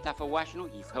ጌታ ፈዋሽ ነው።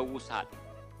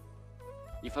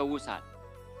 ይፈውሳል።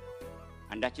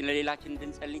 አንዳችን ለሌላችን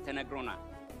እንድንጸልይ ተነግሮናል።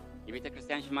 የቤተ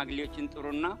ክርስቲያን ሽማግሌዎችን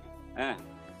ጥሩና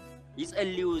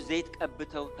ይጸልዩ ዘይት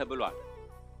ቀብተው ተብሏል።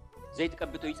 ዘይት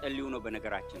ቀብተው ይጸልዩ ነው።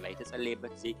 በነገራችን ላይ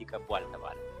የተጸለየበት ዘይት ይቀባል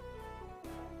ተባለ።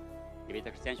 የቤተ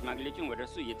ክርስቲያን ሽማግሌዎችን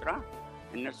ወደሱ ይጥራ፣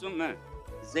 እነርሱም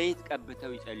ዘይት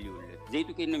ቀብተው ይጸልዩለት። ዘይቱ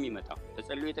ከየት ነው የሚመጣው?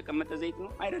 ተጸልዮ የተቀመጠ ዘይት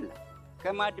ነው አይደለም።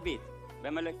 ከማድ ቤት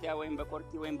በመለኪያ ወይም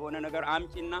በቆርቲ ወይም በሆነ ነገር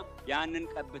አምጪና ያንን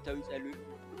ቀብተው ይጸልዩ።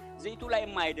 ዘይቱ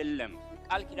ላይም አይደለም፣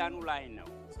 ቃል ኪዳኑ ላይ ነው፣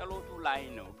 ጸሎቱ ላይ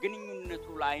ነው፣ ግንኙነቱ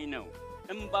ላይ ነው፣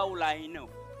 እንባው ላይ ነው፣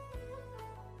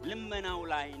 ልመናው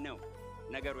ላይ ነው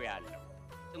ነገሩ ያለው።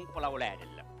 ጥንቆላው ላይ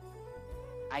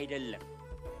አይደለም።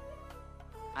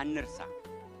 አንርሳ።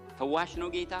 ፈዋሽ ነው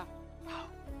ጌታ።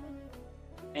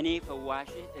 እኔ ፈዋሽ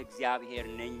እግዚአብሔር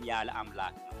ነኝ ያለ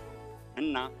አምላክ ነው።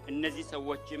 እና እነዚህ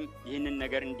ሰዎችም ይህንን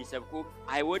ነገር እንዲሰብኩ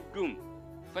አይወዱም።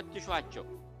 ፈትሿቸው።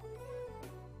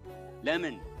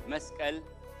 ለምን? መስቀል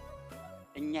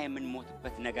እኛ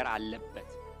የምንሞትበት ነገር አለበት።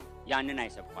 ያንን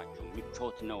አይሰብኳቸውም።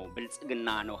 ምቾት ነው፣ ብልጽግና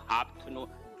ነው፣ ሀብት ነው፣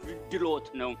 ድሎት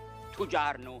ነው፣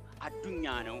 ቱጃር ነው፣ አዱኛ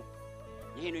ነው።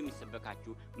 ይሄ ነው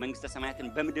የሚሰበካችሁ መንግስተ ሰማያትን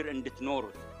በምድር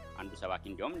እንድትኖሩት። አንዱ ሰባኪ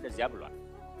እንዲያውም እንደዚያ ብሏል።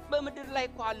 በምድር ላይ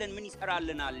እኮ አለን፣ ምን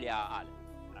ይሰራልናል ያ አለ።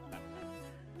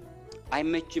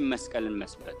 አይመችም መስቀልን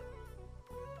መስበክ።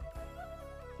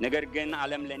 ነገር ግን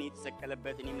ዓለም ለኔ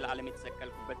የተሰቀለበት እኔም ለዓለም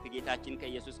የተሰቀልኩበት ከጌታችን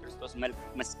ከኢየሱስ ክርስቶስ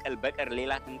መስቀል በቀር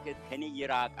ሌላ ትምክህት ከኔ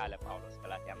ይራቅ አለ ጳውሎስ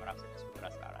ገላትያ ምዕራፍ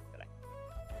 6:14 ላይ።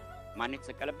 ማን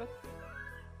የተሰቀለበት?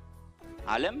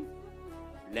 ዓለም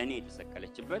ለኔ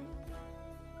የተሰቀለችበት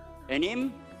እኔም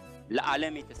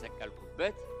ለዓለም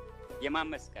የተሰቀልኩበት የማን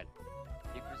መስቀል?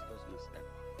 የክርስቶስ መስቀል።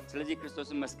 ስለዚህ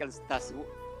ክርስቶስን መስቀል ስታስቡ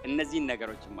እነዚህን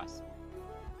ነገሮችን ማስቡ።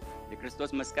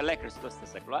 የክርስቶስ መስቀል ላይ ክርስቶስ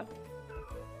ተሰቅሏል።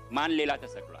 ማን ሌላ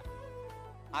ተሰቅሏል?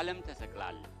 ዓለም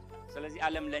ተሰቅላለች። ስለዚህ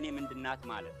ዓለም ለኔ ምንድናት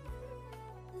ማለት ነው?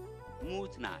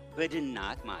 ሙት ናት፣ በድን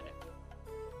ናት ማለት ነው።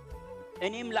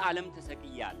 እኔም ለዓለም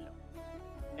ተሰቅያለሁ።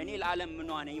 እኔ ለዓለም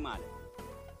ምኗ ነኝ ማለት ነው?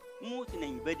 ሙት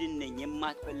ነኝ፣ በድን ነኝ፣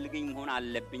 የማትፈልገኝ መሆን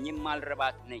አለብኝ፣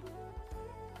 የማልረባት ነኝ።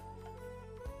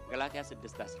 ገላትያ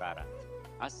 6:14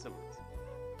 አስቡት።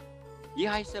 ይህ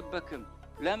አይሰበክም።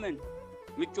 ለምን?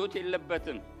 ምቾት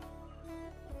የለበትም።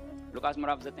 ሉቃስ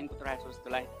ምዕራፍ 9:23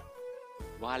 ላይ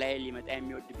በኋላ ሊመጣ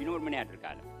የሚወድ ቢኖር ምን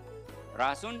ያድርጋል?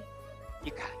 ራሱን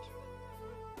ይካድ፣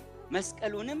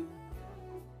 መስቀሉንም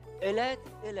ዕለት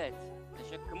ዕለት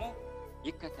ተሸክሞ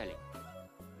ይከተለኝ።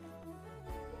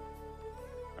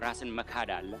 ራስን መካድ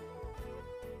አለ።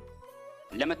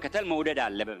 ለመከተል መውደድ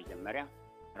አለ። በመጀመሪያ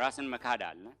ራስን መካድ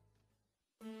አለ፣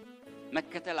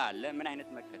 መከተል አለ። ምን አይነት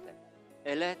መከተል?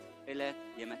 ዕለት ዕለት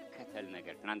የመከተል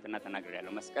ነገር። ትናንትና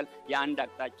ተናግሬያለሁ። መስቀል የአንድ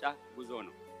አቅጣጫ ጉዞ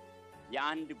ነው።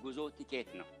 የአንድ ጉዞ ቲኬት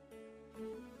ነው።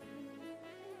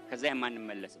 ከዛ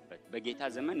የማንመለስበት። በጌታ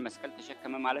ዘመን መስቀል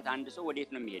ተሸከመ ማለት አንድ ሰው ወዴት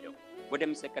ነው የሚሄደው?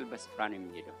 ወደሚሰቀልበት ስፍራ ነው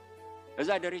የሚሄደው። እዛ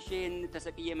ደርሼ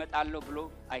ተሰቅዬ እመጣለሁ ብሎ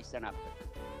አይሰናበትም።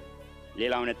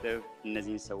 ሌላው ነጥብ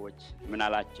እነዚህን ሰዎች ምን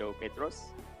አላቸው ጴጥሮስ?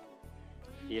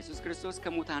 ኢየሱስ ክርስቶስ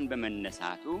ከሙታን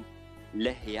በመነሳቱ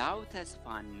ለሕያው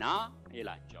ተስፋና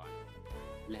ይላቸዋል።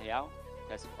 ለሕያው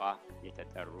ተስፋ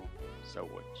የተጠሩ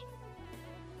ሰዎች።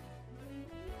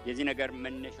 የዚህ ነገር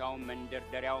መነሻው፣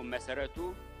 መንደርደሪያው፣ መሰረቱ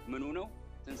ምኑ ነው?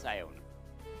 ትንሣኤው ነው።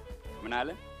 ምን አለ?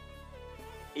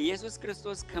 ኢየሱስ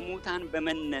ክርስቶስ ከሙታን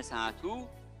በመነሳቱ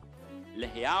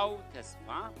ለሕያው ተስፋ።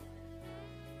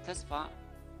 ተስፋ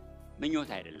ምኞት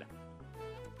አይደለም።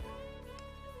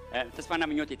 ተስፋና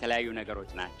ምኞት የተለያዩ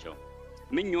ነገሮች ናቸው።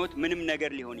 ምኞት ምንም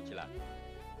ነገር ሊሆን ይችላል።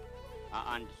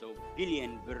 አንድ ሰው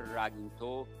ቢሊየን ብር አግኝቶ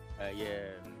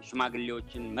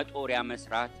የሽማግሌዎችን መጦሪያ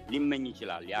መስራት ሊመኝ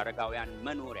ይችላል። የአረጋውያን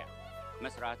መኖሪያ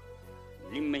መስራት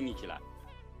ሊመኝ ይችላል።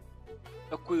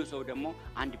 እኩዩ ሰው ደግሞ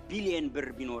 1 ቢሊየን ብር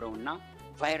ቢኖረውና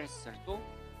ቫይረስ ሰርቶ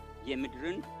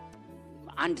የምድርን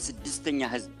 1/6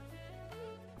 ህዝብ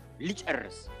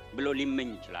ሊጨርስ ብሎ ሊመኝ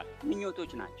ይችላል።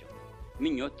 ምኞቶች ናቸው።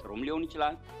 ምኞት ጥሩም ሊሆን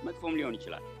ይችላል፣ መጥፎም ሊሆን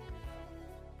ይችላል።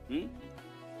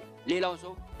 ሌላው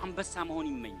ሰው አንበሳ መሆን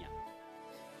ይመኛል።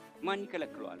 ማን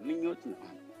ይከለክለዋል? ምኞት ነው።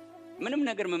 ምንም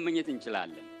ነገር መመኘት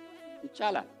እንችላለን፣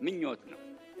 ይቻላል። ምኞት ነው።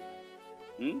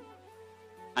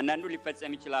 አንዳንዱ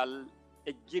ሊፈጸም ይችላል፣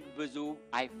 እጅግ ብዙ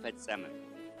አይፈጸምም።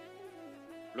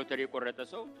 ሎተሪ የቆረጠ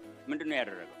ሰው ምንድነው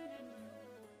ያደረገው?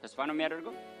 ተስፋ ነው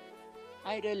የሚያደርገው?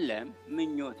 አይደለም፣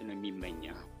 ምኞት ነው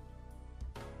የሚመኘው።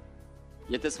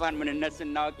 የተስፋን ምንነት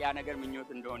ስናውቅ ያ ነገር ምኞት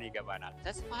እንደሆነ ይገባናል።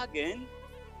 ተስፋ ግን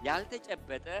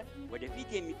ያልተጨበጠ ወደፊት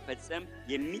የሚፈጸም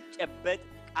የሚጨበጥ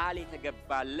ቃል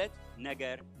የተገባለት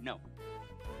ነገር ነው።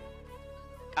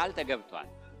 ቃል ተገብቷል።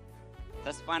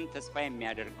 ተስፋን ተስፋ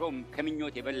የሚያደርገው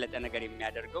ከምኞት የበለጠ ነገር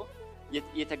የሚያደርገው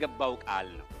የተገባው ቃል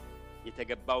ነው።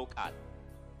 የተገባው ቃል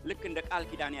ልክ እንደ ቃል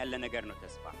ኪዳን ያለ ነገር ነው።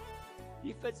 ተስፋ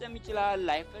ሊፈጸም ይችላል፣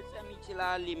 ላይፈጸም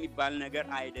ይችላል የሚባል ነገር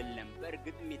አይደለም።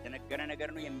 በእርግጥም የተነገረ ነገር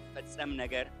ነው፣ የሚፈጸም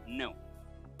ነገር ነው።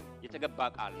 የተገባ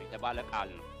ቃል ነው፣ የተባለ ቃል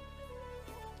ነው።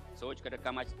 ሰዎች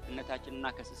ከደካማነታችንና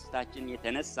ከስስታችን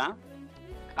የተነሳ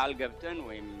ቃል ገብተን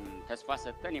ወይም ተስፋ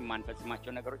ሰጥተን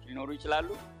የማንፈጽማቸው ነገሮች ሊኖሩ ይችላሉ።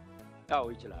 ታው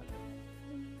ይችላል።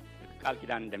 ቃል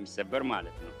ኪዳን እንደሚሰበር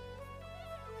ማለት ነው።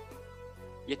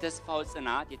 የተስፋው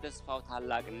ጽናት የተስፋው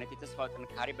ታላቅነት የተስፋው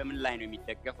ጥንካሬ በምን ላይ ነው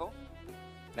የሚደገፈው?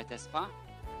 በተስፋ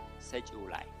ሰጪው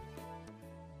ላይ።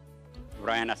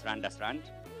 ዕብራውያን 11:11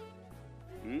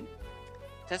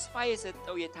 ተስፋ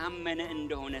የሰጠው የታመነ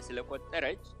እንደሆነ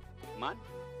ስለቆጠረች ማን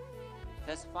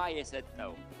ተስፋ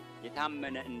የሰጠው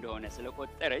የታመነ እንደሆነ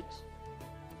ስለቆጠረች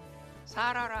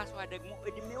ሳራ ራሷ ደግሞ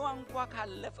እድሜዋ እንኳን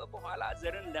ካለፈ በኋላ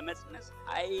ዘርን ለመጽነስ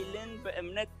ኃይልን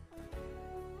በእምነት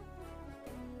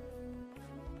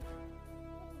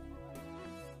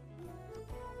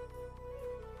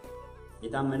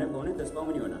የታመነ ከሆነ ተስፋው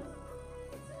ምን ይሆናል?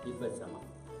 ይፈጸማል።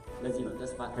 ለዚህ ነው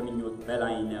ተስፋ ከምኞት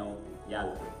በላይ ነው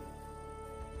ያለው።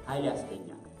 ኃይል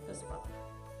ያስገኛል። ተስፋ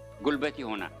ጉልበት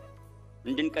ይሆናል፣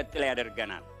 እንድንቀጥል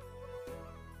ያደርገናል።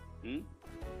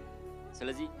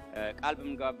 ስለዚህ ቃል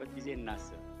በምንገባበት ጊዜ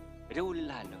እናስብ።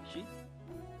 እደውልልሃለሁ እሺ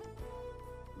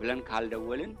ብለን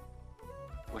ካልደወልን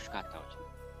ወሽካታዎች ነው።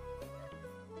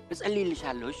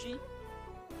 እጸልይልሻለሁ እሺ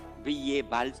ብዬ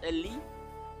ባልጸልይ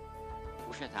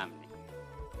ውሸታም ነኝ።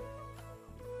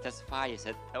 ተስፋ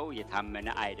የሰጠው የታመነ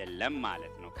አይደለም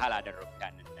ማለት ነው ካላደረኩ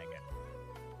ያንን ነገር።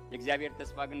 የእግዚአብሔር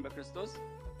ተስፋ ግን በክርስቶስ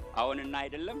አዎንና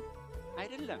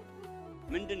አይደለም።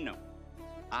 ምንድነው?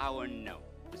 አዎን ነው።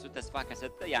 እሱ ተስፋ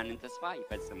ከሰጠ ያንን ተስፋ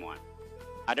ይፈጽመዋል።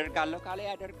 አደርጋለሁ ካለ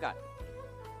ያደርጋል።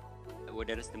 ወደ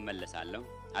ርስት መለሳለሁ።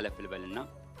 አለፍ ልበልና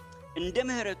እንደ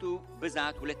ምህረቱ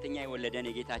ብዛት ሁለተኛ የወለደን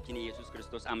የጌታችን ኢየሱስ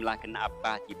ክርስቶስ አምላክና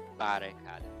አባት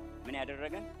ይባረካል። ምን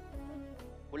ያደረገን?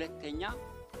 ሁለተኛ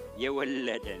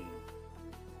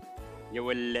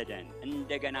የወለደን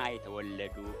እንደገና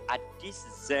የተወለዱ አዲስ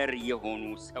ዘር የሆኑ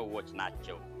ሰዎች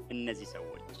ናቸው። እነዚህ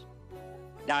ሰዎች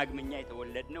ዳግመኛ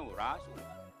የተወለድነው ራሱ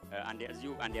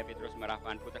አንደኛ ጴጥሮስ ምዕራፍ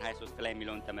 1 ቁጥር 23 ላይ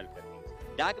የሚለውን ተመልከቱ።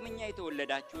 ዳግመኛ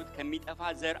የተወለዳችሁት ከሚጠፋ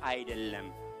ዘር አይደለም፣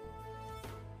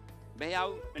 በሕያው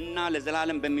እና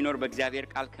ለዘላለም በሚኖር በእግዚአብሔር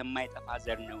ቃል ከማይጠፋ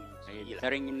ዘር ነው እንጂ።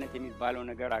 ዘረኝነት የሚባለው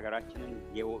ነገር ሀገራችንን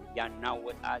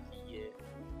ያናወጣት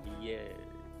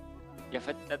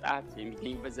የፈጠጣት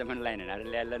የሚገኝበት ዘመን ላይ ነን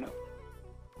አይደል ያለነው።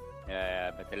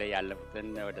 በተለይ ያለፉትን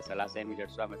ወደ 30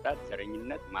 የሚደርሱ ዓመታት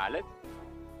ዘረኝነት ማለት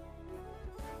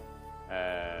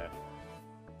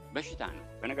በሽታ ነው።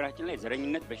 በነገራችን ላይ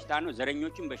ዘረኝነት በሽታ ነው።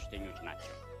 ዘረኞችም በሽተኞች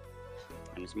ናቸው።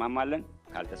 እንስማማለን፣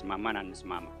 ካልተስማማን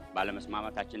አንስማማ።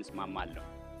 ባለመስማማታችን እንስማማለን።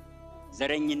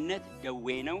 ዘረኝነት ደዌ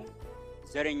ነው።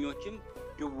 ዘረኞችም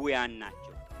ድውያን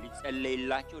ናቸው።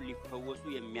 ሊጸለይላቸው ሊፈወሱ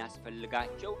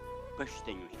የሚያስፈልጋቸው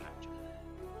በሽተኞች ናቸው።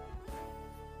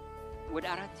 ወደ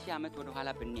 4000 ዓመት ወደ ኋላ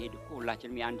ብንሄድ እኮ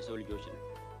ሁላችንም የአንድ ሰው ልጆች ነን።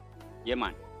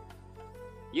 የማን?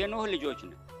 የኖህ ልጆች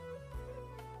ነን።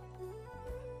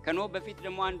 ከኖህ በፊት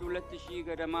ደግሞ 1000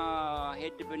 ገደማ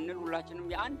ሄድ ብንል ሁላችንም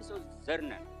የአንድ ሰው ዘር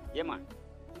ነን። የማን?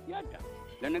 የአዳም።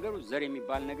 ለነገሩ ዘር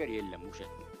የሚባል ነገር የለም፣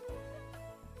 ውሸት ነው።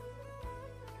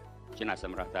 እቺን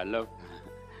አሰምራታለሁ።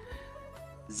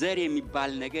 ዘር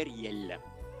የሚባል ነገር የለም።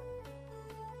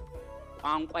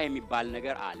 ቋንቋ የሚባል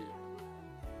ነገር አለ።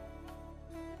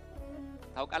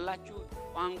 ታውቃላችሁ?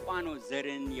 ቋንቋ ነው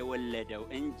ዘርን የወለደው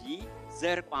እንጂ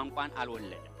ዘር ቋንቋን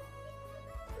አልወለደም።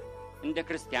 እንደ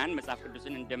ክርስቲያን መጽሐፍ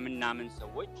ቅዱስን እንደምናምን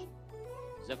ሰዎች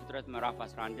ዘፍጥረት ምዕራፍ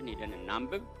 11ን ሄደን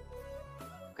እናንብብ።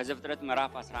 ከዘፍጥረት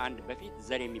ምዕራፍ 11 በፊት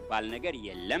ዘር የሚባል ነገር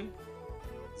የለም።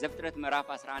 ዘፍጥረት ምዕራፍ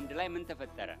 11 ላይ ምን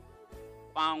ተፈጠረ?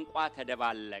 ቋንቋ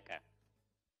ተደባለቀ።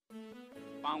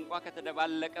 ቋንቋ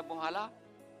ከተደባለቀ በኋላ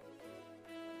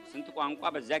ስንት ቋንቋ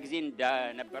በዛ ጊዜ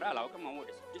እንደነበረ አላውቅም። አሁን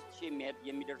ወደ 6000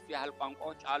 የሚደርሱ ያህል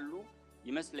ቋንቋዎች አሉ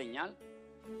ይመስለኛል።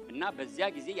 እና በዚያ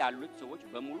ጊዜ ያሉት ሰዎች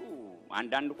በሙሉ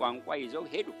አንዳንድ ቋንቋ ይዘው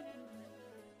ሄዱ።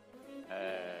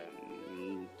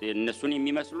 እነሱን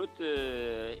የሚመስሉት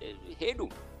ሄዱ።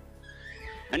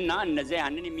 እና እነዚያ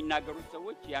ያንን የሚናገሩት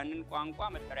ሰዎች ያንን ቋንቋ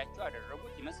መጠሪያቸው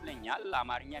አደረጉት ይመስለኛል።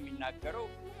 አማርኛ የሚናገረው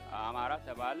አማራ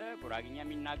ተባለ፣ ጉራጌኛ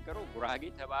የሚናገረው ጉራጌ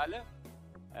ተባለ።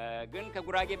 ግን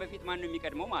ከጉራጌ በፊት ማን ነው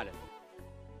የሚቀድመው ማለት ነው?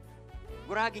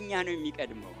 ጉራጌኛ ነው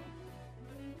የሚቀድመው።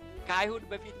 ከአይሁድ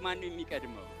በፊት ማን ነው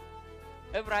የሚቀድመው?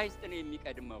 ዕብራይስጥ ነው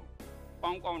የሚቀድመው።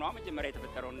 ቋንቋው ነው መጀመሪያ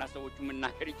የተፈጠረውና ሰዎቹ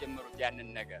መናገር የጀመሩት ያንን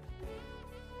ነገር።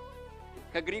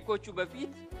 ከግሪኮቹ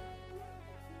በፊት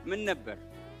ምን ነበር?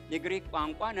 የግሪክ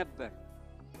ቋንቋ ነበር።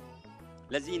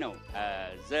 ለዚህ ነው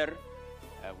ዘር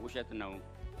ውሸት ነው፣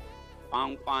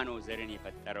 ቋንቋ ነው ዘርን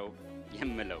የፈጠረው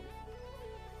የምለው።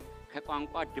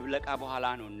 ከቋንቋ ድብለቃ በኋላ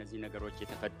ነው እነዚህ ነገሮች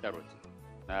የተፈጠሩት።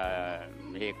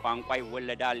 ይሄ ቋንቋ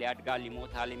ይወለዳል፣ ያድጋል፣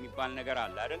 ይሞታል የሚባል ነገር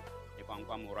አለ አይደል? የቋንቋ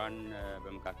ምሁራን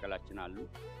በመካከላችን አሉ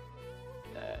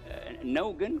ነው።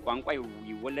 ግን ቋንቋ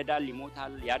ይወለዳል፣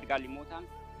 ይሞታል፣ ያድጋል፣ ይሞታል።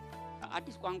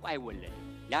 አዲስ ቋንቋ አይወለድም።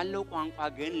 ያለው ቋንቋ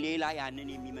ግን ሌላ ያንን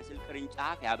የሚመስል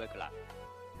ቅርንጫፍ ያበቅላል።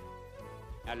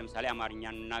 ለምሳሌ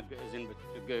አማርኛና ግዕዝን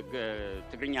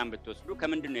ትግርኛን ብትወስዱ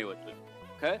ከምንድን ነው የወጡት?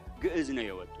 ከግዕዝ ነው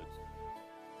የወጡት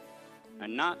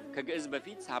እና ከግዕዝ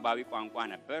በፊት ሳባዊ ቋንቋ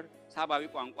ነበር። ሳባዊ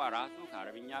ቋንቋ ራሱ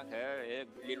ከአረብኛ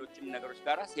ከሌሎችም ነገሮች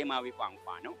ጋር ሴማዊ ቋንቋ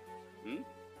ነው።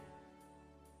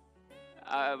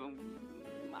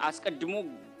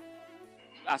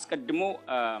 አስቀድሞ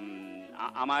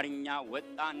አማርኛ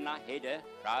ወጣና ሄደ፣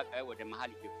 ራቀ፣ ወደ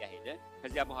መሃል ኢትዮጵያ ሄደ።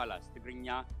 ከዚያ በኋላ ትግርኛ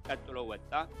ቀጥሎ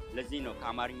ወጣ። ለዚህ ነው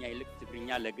ከአማርኛ ይልቅ ትግርኛ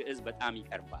ለግዕዝ በጣም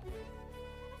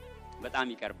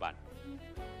ይቀርባል።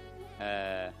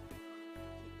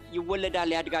 ይወለዳል፣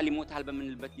 ያድጋል፣ ይሞታል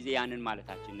በምንልበት ጊዜ ያንን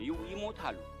ማለታችን ነው።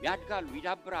 ይሞታሉ፣ ያድጋሉ፣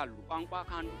 ይዳብራሉ። ቋንቋ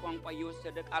ከአንዱ ቋንቋ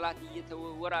እየወሰደ ቃላት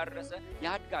እየተወራረሰ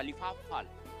ያድጋል፣ ይፋፋል።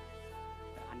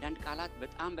 አንዳንድ ቃላት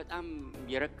በጣም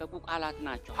የረቀቁ ቃላት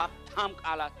ናቸው፣ ሀብታም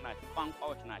ቃላት ናቸው፣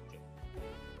 ቋንቋዎች ናቸው።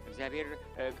 እግዚአብሔር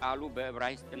ቃሉ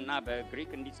በዕብራይስጥና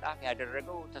በግሪክ እንዲጻፍ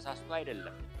ያደረገው ተሳስቶ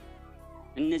አይደለም።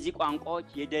 እነዚህ ቋንቋዎች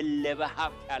የደለበ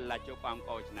ሀብት ያላቸው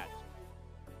ቋንቋዎች ናቸው።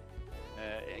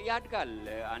 ያድጋል፣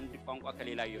 አንድ ቋንቋ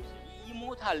ከሌላ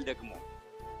ይሞታል። ደግሞ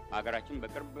በሀገራችን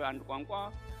በቅርብ አንድ ቋንቋ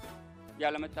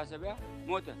ያለመታሰቢያ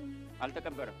ሞተ፣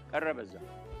 አልተቀበረም፣ ቀረ በዛ።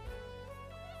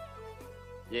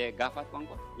 የጋፋት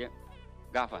ቋንቋ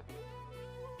ጋፋት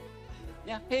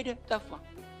ያ ሄደ፣ ጠፋ።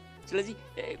 ስለዚህ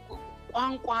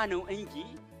ቋንቋ ነው እንጂ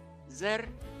ዘር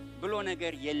ብሎ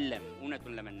ነገር የለም።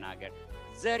 እውነቱን ለመናገር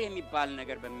ዘር የሚባል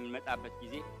ነገር በሚመጣበት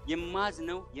ጊዜ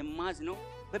የማዝነው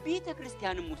በቤተ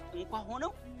ክርስቲያንም ውስጥ እንኳን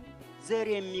ሆነው ዘር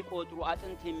የሚቆጥሩ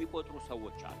አጥንት የሚቆጥሩ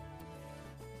ሰዎች አሉ።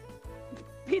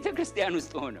 ቤተ ክርስቲያን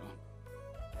ውስጥ ሆነው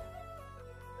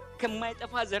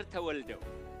ከማይጠፋ ዘር ተወልደው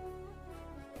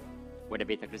ወደ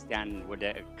ቤተ ክርስቲያን ወደ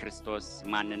ክርስቶስ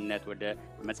ማንነት ወደ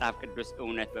መጽሐፍ ቅዱስ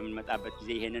እውነት በመጣበት ጊዜ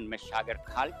ይሄንን መሻገር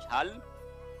ካልቻል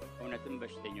እውነትም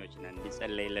በሽተኞች ነን።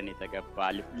 ሊጸለይልን የተገባ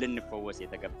ልንፈወስ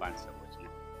የተገባን ሰዎች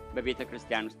ነን። በቤተ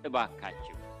ክርስቲያን ውስጥ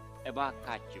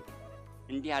እባካችሁ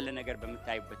እንዲህ ያለ ነገር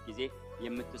በመታዩበት ጊዜ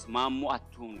የምትስማሙ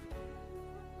አትሁኑ፣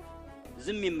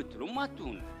 ዝም የምትሉም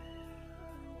አትሁኑ።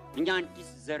 እኛ አዲስ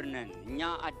ዘር ነን፣ እኛ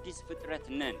አዲስ ፍጥረት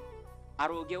ነን።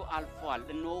 አሮጌው አልፏል፣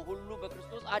 እነሆ ሁሉ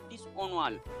በክርስቶስ አዲስ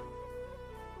ሆኗል።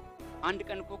 አንድ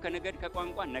ቀን እኮ ከነገድ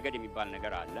ከቋንቋ ነገድ የሚባል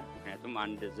ነገር አለ። ምክንያቱም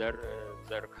አንድ ዘር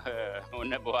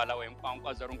ከሆነ በኋላ ወይም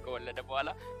ቋንቋ ዘሩን ከወለደ በኋላ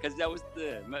ከዚያ ውስጥ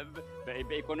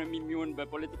በኢኮኖሚም ይሁን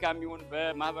በፖለቲካም ይሁን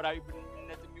በማህበራዊ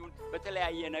ግንኙነትም ይሁን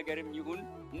በተለያየ ነገርም ይሁን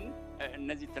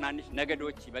እነዚህ ትናንሽ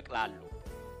ነገዶች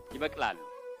ይበቅላሉ።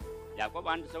 ያዕቆብ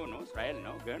አንድ ሰው ነው፣ እስራኤል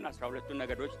ነው፣ ግን 12ቱ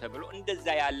ነገዶች ተብሎ እንደዛ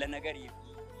ያለ ነገር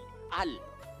አለ።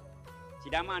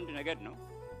 ሲዳማ አንድ ነገድ ነው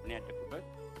እኔ ያደኩበት፣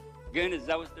 ግን እዛ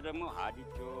ውስጥ ደግሞ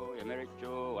ሀዲቾ፣ የመረቾ፣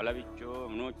 ወላቢቾ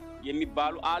ምኖች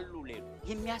የሚባሉ አሉ። ሌሉ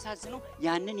የሚያሳዝነው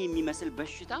ያንን የሚመስል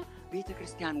በሽታ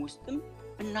ቤተክርስቲያን ውስጥም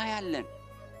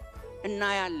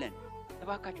እናያለን።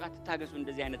 እባካችሁ አትታገሱ።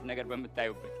 እንደዚህ አይነት ነገር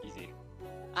በመታዩበት ጊዜ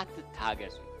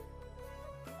አትታገሱ።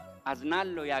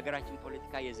 አዝናለሁ። የሀገራችን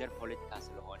ፖለቲካ የዘር ፖለቲካ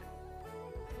ስለሆነ፣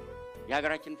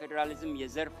 የሀገራችን ፌዴራሊዝም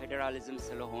የዘር ፌዴራሊዝም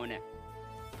ስለሆነ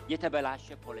የተበላሸ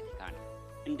ፖለቲካ ነው።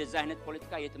 እንደዛ አይነት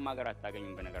ፖለቲካ የትም ሀገር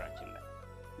አታገኙም። በነገራችን ላይ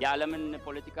የዓለምን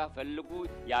ፖለቲካ ፈልጉ፣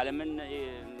 የዓለምን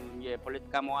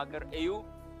የፖለቲካ መዋቅር እዩ።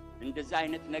 እንደዛ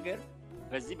አይነት ነገር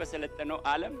በዚህ በሰለጠነው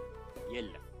ዓለም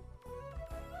የለም።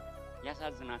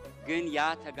 ያሳዝናል። ግን ያ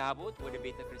ተጋቦት ወደ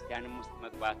ቤተ ክርስቲያንም ውስጥ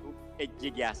መግባቱ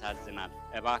እጅግ ያሳዝናል።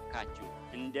 እባካችሁ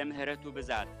እንደ ምህረቱ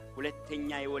ብዛት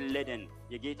ሁለተኛ የወለደን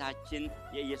የጌታችን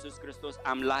የኢየሱስ ክርስቶስ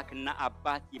አምላክና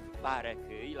አባት ይባረክ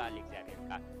ይላል እግዚአብሔር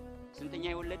ቃል። ስንተኛ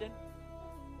የወለደን?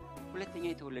 ሁለተኛ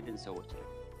የተወለደን ሰዎች ነን።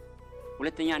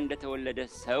 ሁለተኛ እንደተወለደ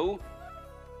ሰው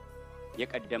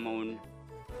የቀደመውን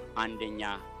አንደኛ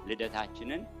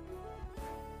ልደታችንን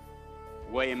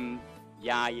ወይም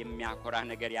ያ የሚያኮራ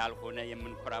ነገር ያልሆነ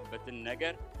የምንኮራበትን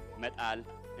ነገር መጣል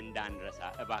እንዳንረሳ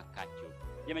እባካችሁ።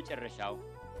 የመጨረሻው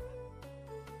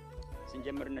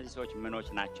ስንጀምር እነዚህ ሰዎች ምኖች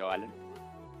ናቸው አለን?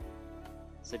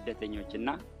 ስደተኞችና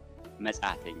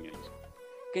መጻተኞች።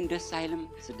 ግን ደስ አይልም?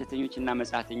 ስደተኞችና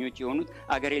መጻተኞች የሆኑት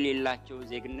አገር የሌላቸው፣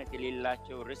 ዜግነት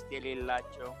የሌላቸው፣ ርስት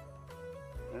የሌላቸው፣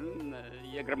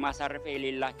 የእግር ማሳረፊያ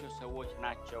የሌላቸው ሰዎች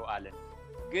ናቸው አለን።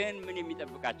 ግን ምን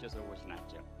የሚጠብቃቸው ሰዎች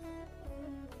ናቸው?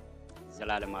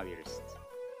 ዘላለማዊ ርስት፣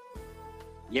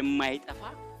 የማይጠፋ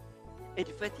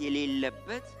እድፈት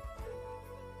የሌለበት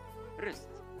ርስት።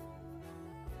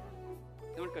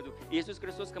 ተመልከቱ፣ ኢየሱስ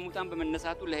ክርስቶስ ከሙታን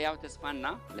በመነሳቱ ለሕያው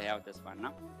ተስፋና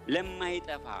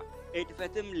ለማይጠፋ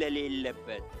እድፈትም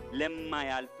ለሌለበት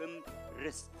ለማያልፍም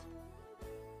ርስት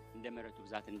እንደ ምሕረቱ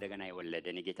ብዛት እንደገና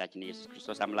የወለደን የጌታችን ኢየሱስ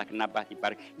ክርስቶስ አምላክና አባት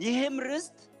ይባረክ። ይህም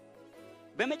ርስት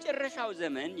በመጨረሻው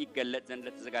ዘመን ይገለጥ ዘንድ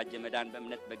ለተዘጋጀ መዳን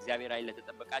በእምነት በእግዚአብሔር ኃይል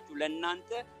ለተጠበቃችሁ ለእናንተ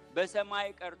በሰማይ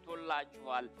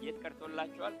ቀርቶላችኋል። የት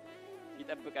ቀርቶላችኋል?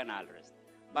 ይጠብቀናል። ርስት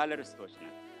ባለ ርስቶች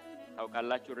ነን።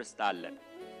 ታውቃላችሁ፣ ርስት አለን።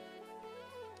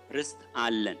 ርስት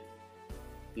አለን።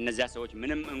 እነዚያ ሰዎች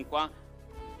ምንም እንኳን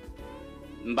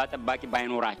እንባ ጠባቂ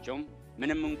ባይኖራቸውም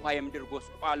ምንም እንኳን የምድር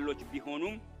ጎስቋሎች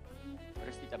ቢሆኑም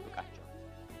ርስት ይጠብቃቸዋል።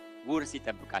 ውርስ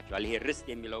ይጠብቃቸዋል። ይሄ ርስት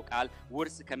የሚለው ቃል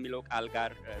ውርስ ከሚለው ቃል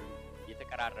ጋር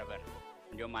የተቀራረበ ነው።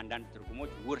 እንዲሁም አንዳንድ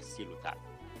ትርጉሞች ውርስ ይሉታል፣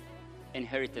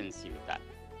 ኢንሄሪታንስ ይሉታል።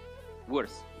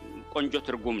 ውርስ ቆንጆ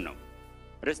ትርጉም ነው።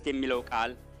 ርስት የሚለው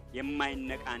ቃል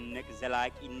የማይነቃነቅ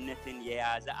ዘላቂነትን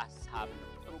የያዘ ሐሳብ ነው።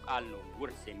 ጥሩ ቃል ነው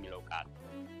ውርስ የሚለው ቃል።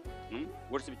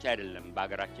 ውርስ ብቻ አይደለም።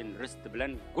 በአገራችን ርስት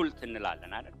ብለን ጉልት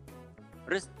እንላለን አይደል?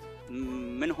 ርስት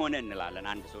ምን ሆነ እንላለን።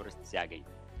 አንድ ሰው ርስት ሲያገኝ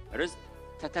ርስት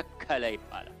ተተከለ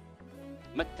ይባላል።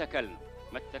 መተከል ነው።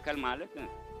 መተከል ማለት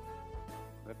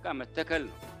በቃ መተከል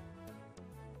ነው።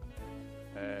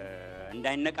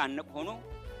 እንዳይነቃነቅ ሆኖ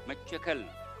መቸከል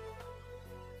ነው።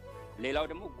 ሌላው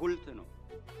ደግሞ ጉልት ነው።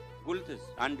 ጉልትስ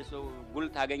አንድ ሰው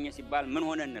ጉልት አገኘ ሲባል ምን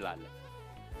ሆነ እንላለን?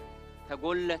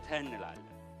 ተጎለተ እንላለን።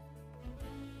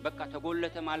 በቃ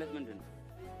ተጎለተ ማለት ምንድነው?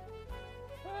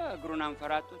 እግሩን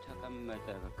አንፈራጦ ተቀመጠ።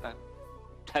 በቃ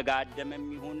ተጋደመም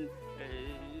ይሁን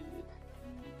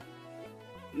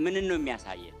ምን ነው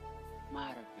የሚያሳየን?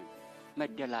 ማረፍን፣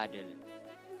 መደላደልን፣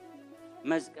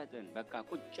 መዝቀጥን፣ በቃ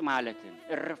ቁጭ ማለትን፣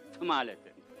 እርፍ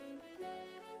ማለትን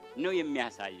ነው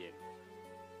የሚያሳየን።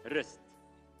 ርስት፣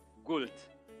 ጉልት።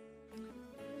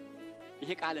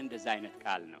 ይሄ ቃል እንደዛ አይነት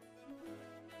ቃል ነው።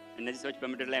 እነዚህ ሰዎች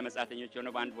በምድር ላይ መጻተኞች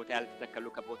ሆነው በአንድ ቦታ ያልተተከሉ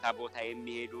ከቦታ ቦታ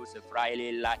የሚሄዱ ስፍራ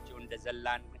የሌላቸው እንደ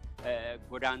ዘላን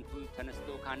ጎዳንቱ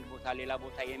ተነስተው ከአንድ ቦታ ሌላ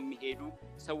ቦታ የሚሄዱ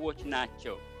ሰዎች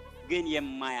ናቸው። ግን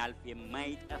የማያልፍ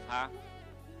የማይጠፋ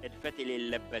እድፈት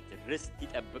የሌለበት ርስት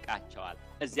ይጠብቃቸዋል።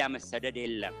 እዚያ መሰደድ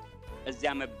የለም፣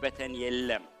 እዚያ መበተን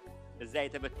የለም። እዚያ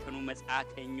የተበተኑ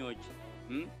መጻተኞች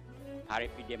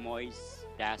ፓሬፒዴሞይስ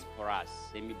ዳያስፖራስ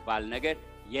የሚባል ነገር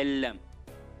የለም።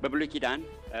 በብሉይ ኪዳን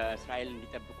እስራኤል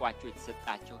እንዲጠብቋቸው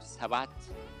የተሰጣቸው 7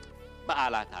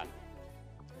 በዓላት አሉ።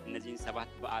 እነዚህን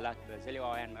 7 በዓላት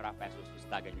በዘሌዋውያን ምዕራፍ 23 ውስጥ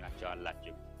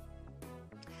ታገኟቸዋላችሁ።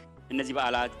 እነዚህ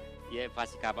በዓላት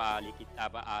የፋሲካ በዓል፣ የቂጣ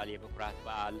በዓል፣ የበኩራት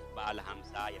በዓል፣ በዓለ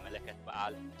ሃምሳ፣ የመለከት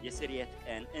በዓል፣ የስርየት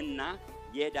ቀን እና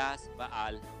የዳስ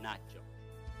በዓል ናቸው።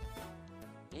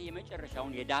 ይህ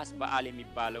የመጨረሻውን የዳስ በዓል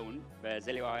የሚባለውን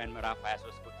በዘሌዋውያን ምዕራፍ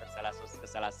 23 ቁጥር 33 እስከ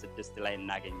 36 ላይ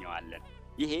እናገኘዋለን።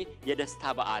 ይሄ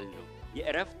የደስታ በዓል ነው።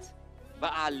 የእረፍት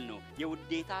በዓል ነው።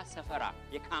 የውዴታ ሰፈራ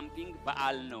የካምፒንግ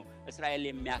በዓል ነው። እስራኤል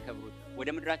የሚያከብሩት ወደ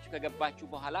ምድራችሁ ከገባችሁ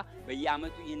በኋላ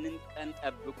በየዓመቱ ይህንን ቀን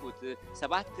ጠብቁት።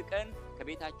 7 ቀን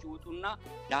ከቤታችሁ ውጡና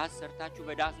ዳስ ሰርታችሁ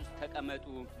በዳስ ውስጥ ተቀመጡ።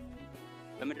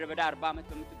 በምድረ በዳ 40 ዓመት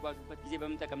በምትጓዙበት ጊዜ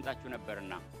በምን ተቀምጣችሁ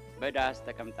ነበርና? በዳስ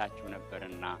ተቀምጣችሁ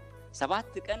ነበርና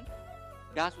 7 ቀን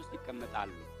ዳስ ውስጥ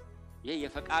ይቀመጣሉ። ይሄ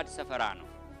የፈቃድ ሰፈራ ነው።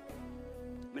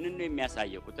 ምን ነው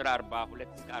የሚያሳየው? ቁጥር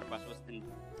 42 እስከ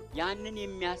 43 ያንን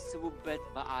የሚያስቡበት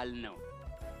በዓል ነው።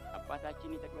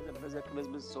 አባታችን የተቅበዘበዘ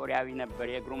ቅብዝብዝ ሶርያዊ ነበር።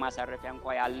 የእግሩ ማሳረፊያ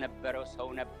እንኳን ያልነበረው ሰው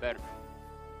ነበር።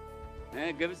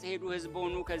 ግብጽ ሄዱ፣ ህዝብ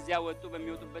ሆኑ። ከዚያ ወጡ።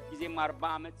 በሚወጡበት ጊዜም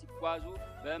 40 ዓመት ሲጓዙ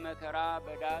በመከራ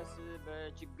በዳስ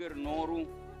በችግር ኖሩ።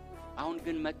 አሁን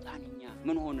ግን መጣንኛ።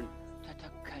 ምን ሆንን?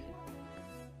 ተተከልን፣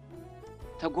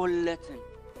 ተጎለትን፣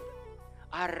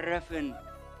 አረፍን፣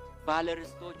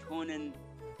 ባለርስቶች ሆንን።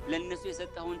 ለነሱ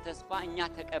የሰጠውን ተስፋ እኛ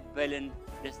ተቀበልን፣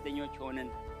 ደስተኞች ሆንን።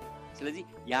 ስለዚህ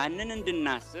ያንን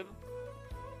እንድናስብ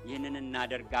ይህንን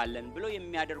እናደርጋለን ብሎ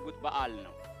የሚያደርጉት በዓል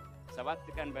ነው።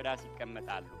 7 ቀን በዳስ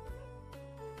ይቀመጣሉ።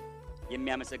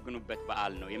 የሚያመሰግኑበት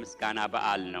በዓል ነው። የምስጋና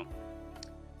በዓል ነው።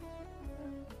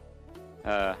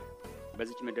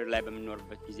 በዚች ምድር ላይ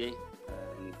በምንኖርበት ጊዜ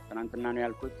ትናንትና ነው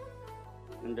ያልኩት፣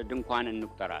 እንደ ድንኳን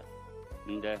እንቁጠራት፣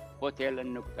 እንደ ሆቴል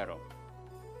እንቁጠረው።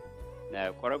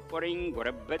 ቆረቆረኝ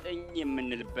ጎረበጠኝ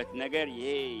የምንልበት ነገር ይሄ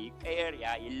ይቀየር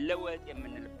ያ ይለወጥ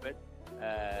የምንልበት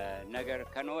ነገር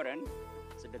ከኖረን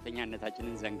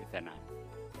ስደተኛነታችንን ዘንግተናል።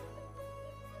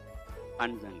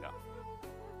 አንዘንጋው።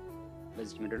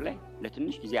 በዚህ ምድር ላይ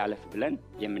ለትንሽ ጊዜ አለፍ ብለን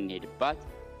የምንሄድባት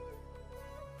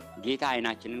ጌታ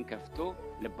አይናችንን ከፍቶ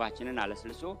ልባችንን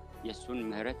አለስልሶ የሱን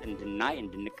ምህረት እንድናይ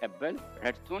እንድንቀበል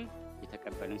ረድቶን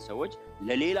የተቀበልን ሰዎች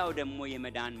ለሌላው ደግሞ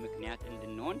የመዳን ምክንያት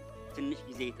እንድንሆን ትንሽ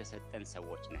ጊዜ የተሰጠን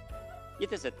ሰዎች ነን።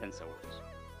 የተሰጠን ሰዎች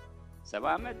 70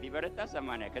 ዓመት ቢበረታ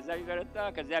 80 ከዛ ቢበረታ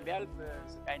ከዛ ቢያልፍ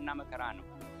ስቃይና መከራ ነው።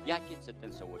 ያቺ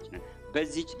የተሰጠን ሰዎች ነን።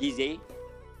 በዚህች ጊዜ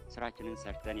ስራችንን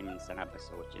ሰርተን የምንሰናበት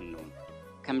ሰዎች እንሆን።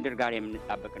 ከምድር ጋር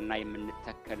የምንጣበቅና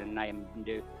የምንተከልና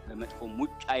በመጥፎ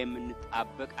ሙጫ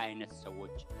የምንጣበቅ አይነት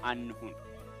ሰዎች አንሁን።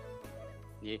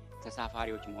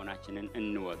 ተሳፋሪዎች መሆናችንን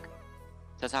እንወቅ።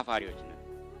 ተሳፋሪዎች ነን።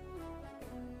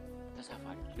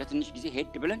 ተሳፋሪዎች ለትንሽ ጊዜ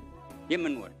ሄድ ብለን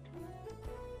የምንወርድ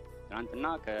ትናንትና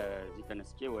ከዚህ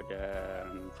ተነስቼ ወደ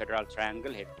ፌደራል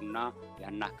ትራያንግል ሄድኩና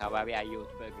ያን አካባቢ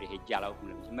አየሁት። በእግሬ ሄጄ አላውቅም።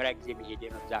 ለመጀመሪያ ጊዜ በሄዴ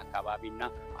ነው እዛ አካባቢና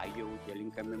አየሁት።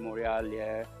 የሊንከን ሜሞሪያል፣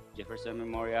 የጄፈርሰን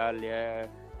ሜሞሪያል፣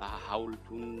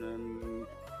 የሐውልቱን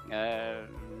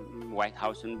ዋይት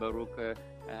ሃውስን በሩቅ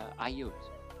አየሁት።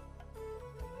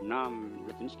 እና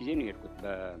ለትንሽ ጊዜ ነው የሄድኩት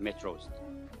በሜትሮ ውስጥ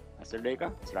 10 ደቂቃ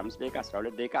 15 ደቂቃ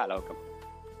 12 ደቂቃ አላውቅም።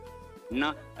 እና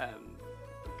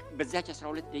በዛች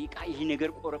 12 ደቂቃ ይሄ ነገር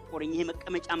ቆረቆረኝ። ይሄ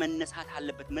መቀመጫ መነሳት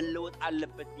አለበት መለወጥ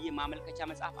አለበት ብዬ ማመልከቻ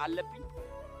መጻፍ አለብኝ።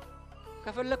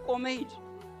 ከፈለክ ቆመህ ሂድ፣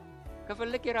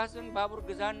 ከፈለክ የራስን ባቡር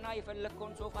ግዛና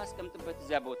የፈለከውን ሶፋ አስቀምጥበት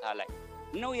እዛ ቦታ ላይ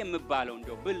ነው የምባለው።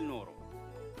 እንደው ብል ኖሮ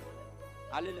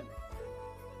አልልም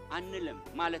አንልም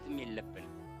ማለትም የለብንም።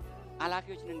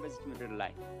 ኃላፊዎች ነን በዚህ ምድር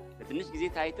ላይ ለትንሽ ጊዜ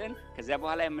ታይተን ከዚያ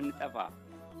በኋላ የምንጠፋ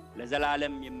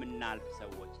ለዘላለም የምናልፍ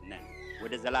ሰዎች ነን።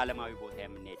 ወደ ዘላለማዊ ቦታ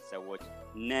የምንሄድ ሰዎች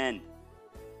ነን።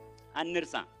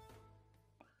 አንርሳ።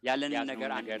 ያለንን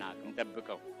ነገር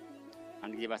እንጠብቀው።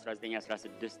 አንድ ጊዜ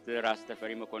በ1916 ራስ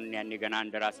ተፈሪ መኮንን ያኔ ገና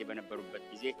እንደራሴ በነበሩበት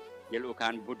ጊዜ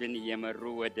የልኡካን ቡድን እየመሩ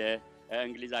ወደ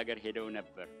እንግሊዝ ሀገር ሄደው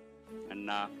ነበር እና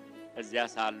እዚያ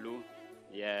ሳሉ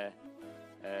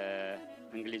የእንግሊዙ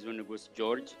ንጉስ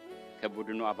ጆርጅ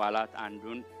ከቡድኑ አባላት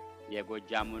አንዱን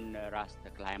የጎጃሙን ራስ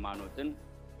ተክለ ሃይማኖትን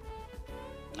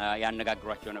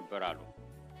ያነጋግሯቸው ነበር አሉ።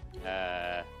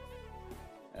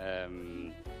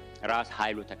 ራስ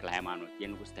ኃይሉ ተክለ ሃይማኖት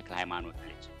የንጉስ ተክለ ሃይማኖት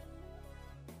ልጅ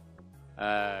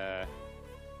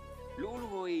ልዑል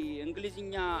ሆይ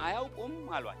እንግሊዝኛ አያውቁም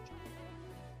አሏቸው።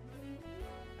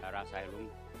 ራስ ኃይሉም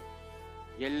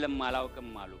የለም አላውቅም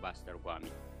አሉ በአስተርጓሚ።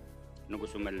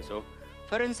 ንጉሱ መልሶ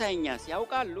ፈረንሳይኛስ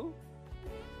ያውቃሉ?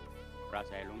 ራስ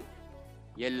ኃይሉም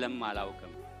የለም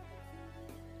አላውቅም።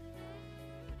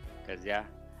 ከዚያ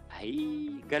አይ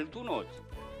ገልጡ ኖት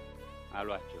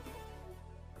አሏቸው።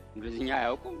 እንግሊዝኛ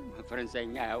አያውቁም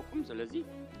ፈረንሳይኛ አያውቁም ስለዚህ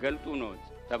ገልጡ ኖት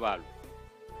ተባሉ።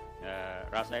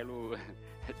 ራስ ኃይሉ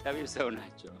ጠቢብ ሰው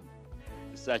ናቸው።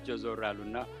 እሳቸው ዞር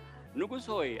አሉና ንጉስ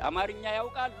ሆይ አማርኛ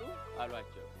ያውቃሉ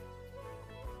አሏቸው።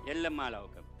 የለም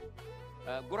አላውቅም።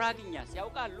 ጉራግኛስ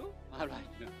ያውቃሉ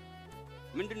አሏቸው።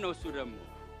 ምንድነው እሱ ደግሞ?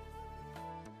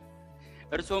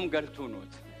 እርሶም ገልጡ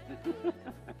ኖት።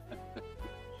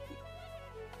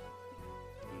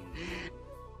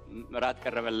 ራት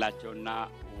ቀረበላቸውና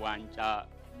ዋንጫ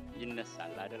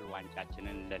ይነሳል አይደል?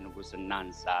 ዋንጫችንን ለንጉስ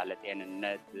እናንሳ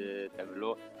ለጤንነት ተብሎ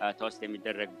ተወስተ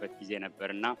የሚደረግበት ጊዜ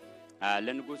ነበርና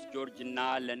ለንጉስ ጆርጅና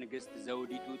ለንግስት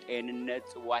ዘውዲቱ ጤንነት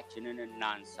ጽዋችንን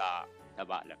እናንሳ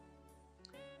ተባለ።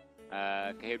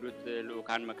 ከሄዱት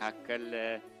ልኡካን መካከል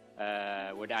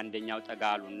ወደ አንደኛው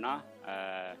ጠጋሉና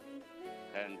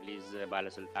ከእንግሊዝ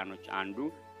ባለስልጣኖች አንዱ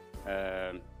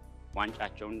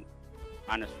ዋንጫቸውን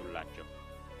አነሱላቸው።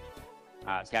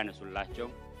 ሲያነሱላቸው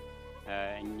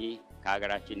እኚህ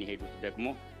ከሀገራችን የሄዱት ደግሞ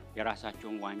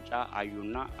የራሳቸውን ዋንጫ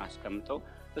አዩና አስቀምጠው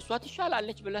እሷ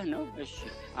ትሻላለች ብለህ ነው እሺ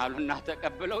አሉና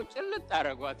ተቀበለው ጭልጥ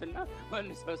አረጓትና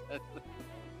መልሰው ሰጡ።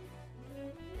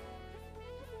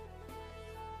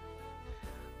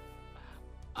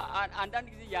 አንዳንድ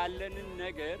ጊዜ ያለንን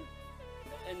ነገር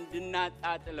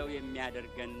እንድናጣጥለው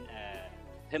የሚያደርገን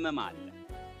ህመም አለ።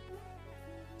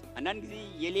 አንዳንድ ጊዜ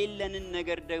የሌለንን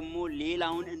ነገር ደግሞ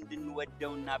ሌላውን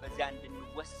እንድንወደውና በዚያ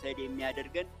እንድንወሰድ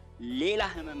የሚያደርገን ሌላ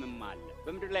ህመምም አለ።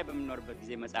 በምድር ላይ በመኖርበት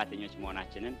ጊዜ መጻተኞች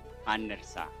መሆናችንን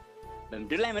አንርሳ።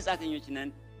 በምድር ላይ መጻተኞች ነን፣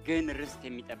 ግን ርስት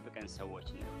የሚጠብቀን ሰዎች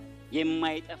ነን።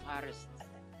 የማይጠፋ ርስት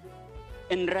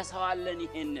እንረሳዋለን።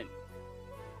 ይሄንን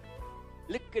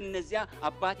ልክ እነዚያ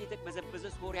አባቴ ተቅበዘበዘ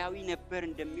ሶርያዊ ነበር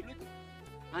እንደሚሉት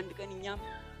አንድ ቀን እኛም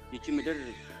ይቺ ምድር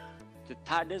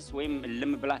ትታደስ ወይም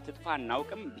ልም ብላ ትጥፋ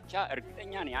እናውቅም፣ ብቻ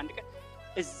እርግጠኛ ነኝ አንድ ቀን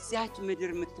እዚያች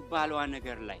ምድር የምትባለዋ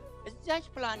ነገር ላይ እዚያች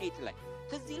ፕላኔት ላይ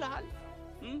ትዝ ይልሃል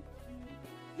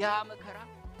ያ መከራ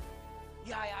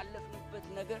ያ ያለፍንበት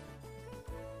ነገር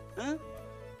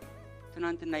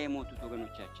ትናንትና የሞቱት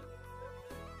ወገኖቻችን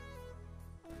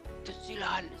ትዝ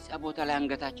ይልሃል እዚያ ቦታ ላይ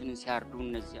አንገታችንን ሲያርዱ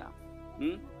እነዚያ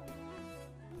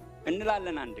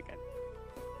እንላለን። አንድ ቀን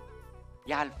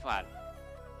ያልፋል።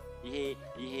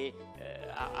 ይሄ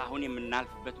አሁን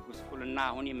የምናልፍበት ጉስቁልና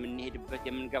አሁን የምንሄድበት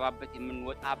የምንገባበት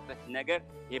የምንወጣበት ነገር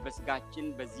ይሄ በስጋችን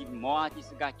በዚህ መዋቲ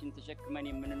ስጋችን ተሸክመን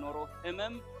የምንኖረው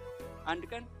ህመም አንድ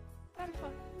ቀን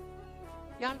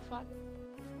ያልፋል።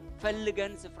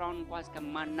 ፈልገን ስፍራውን እንኳን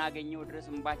እስከማናገኘው ድረስ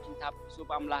እንባችን ታብሶ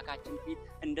በአምላካችን ፊት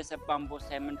እንደ ሰባን ቦርሳ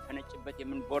የምንፈነጭበት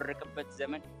የምንቦርቅበት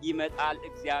ዘመን ይመጣል።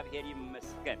 እግዚአብሔር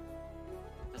ይመስገን።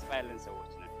 ተስፋ ያለን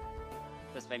ሰዎች ነን።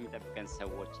 ተስፋ የሚጠብቀን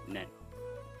ሰዎች ነን።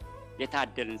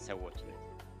 የታደልን ሰዎች ነን።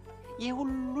 ይህ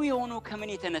ሁሉ የሆነው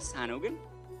ከምን የተነሳ ነው? ግን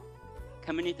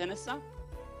ከምን የተነሳ?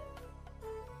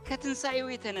 ከትንሳኤው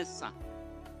የተነሳ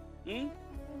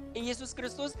ኢየሱስ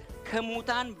ክርስቶስ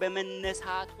ከሙታን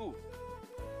በመነሳቱ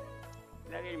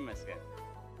እግዚአብሔር ይመስገን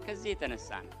ከዚህ የተነሳ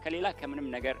ነው። ከሌላ ከምንም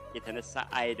ነገር የተነሳ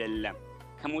አይደለም።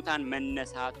 ከሙታን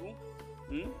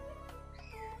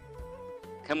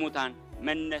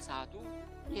መነሳቱ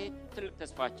ይሄ ትልቅ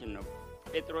ተስፋችን ነው።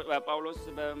 ጳውሎስ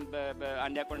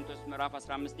በአንደኛ ቆሮንቶስ ምዕራፍ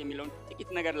 15 የሚለውን ጥቂት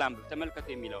ነገር ላንብብ፣ ተመልከቱ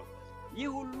የሚለው ይህ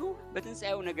ሁሉ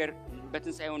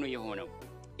በትንሣኤው ነው የሆነው።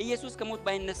 ኢየሱስ ከሞት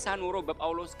ባይነሳ ኖሮ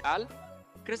በጳውሎስ ቃል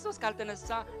ክርስቶስ ካልተነሳ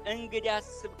እንግዲያስ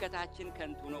ስብከታችን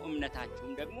ከንቱ ነው፣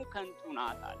 እምነታችሁም ደግሞ ከንቱ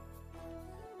ናት አለ።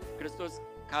 ክርስቶስ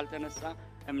ካልተነሳ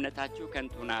እምነታችሁ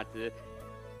ከንቱ ናት፣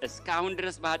 እስካሁን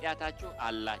ድረስ በኃጢአታችሁ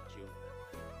አላችሁ።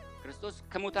 ክርስቶስ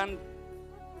ከሙታን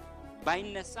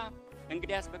ባይነሳ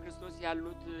እንግዲያስ በክርስቶስ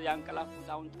ያሉት ያንቀላፉት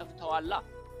አሁን ጠፍተዋላ።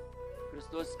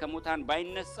 ክርስቶስ ከሙታን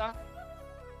ባይነሳ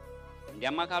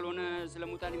እንዲያማ ካልሆነ ስለ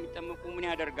ሙታን የሚጠመቁ ምን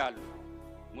ያደርጋሉ?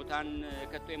 ሙታን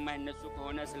ከቶ የማይነሱ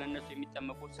ከሆነ ስለነሱ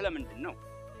የሚጠመቁ ስለምንድን ነው?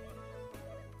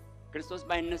 ክርስቶስ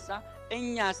ባይነሳ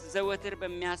እኛስ ዘወትር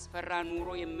በሚያስፈራ ኑሮ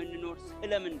የምንኖር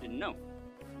ስለምንድን ነው?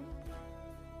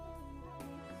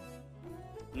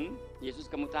 ኢየሱስ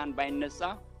ከሙታን ባይነሳ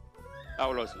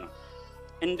ጳውሎስ ነው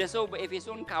እንደ ሰው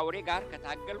በኤፌሶን ከአውሬ ጋር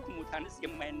ከታገልኩ ሙታንስ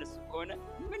የማይነሱ ከሆነ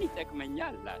ምን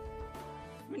ይጠቅመኛል?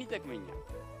 ምን ይጠቅመኛል?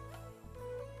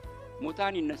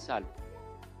 ሙታን ይነሳሉ፣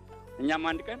 እኛም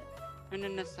አንድ ቀን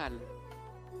እንነሳለን።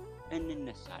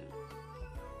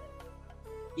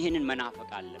 ይህንን መናፈቅ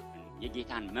አለብን።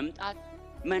 የጌታን መምጣት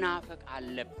መናፈቅ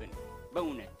አለብን።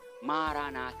 በእውነት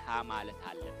ማራናታ ማለት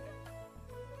አለብን።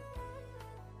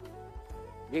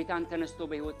 ጌታን ተነስቶ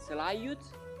በሕይወት ስላዩት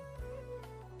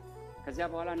ከዚያ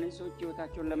በኋላ እነዚህ ሰዎች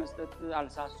ሕይወታቸውን ለመስጠት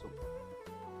አልሳሱም፣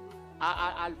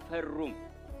 አልፈሩም።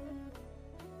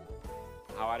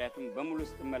 ሐዋርያቱም በሙሉ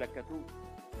ስትመለከቱ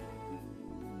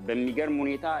በሚገርም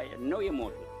ሁኔታ ነው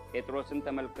የሞቱት። ጴጥሮስን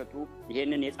ተመልከቱ።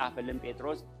 ይሄንን የጻፈልን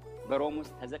ጴጥሮስ በሮም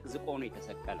ውስጥ ተዘቅዝቆ ነው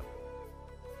የተሰቀለው።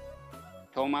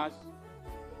 ቶማስ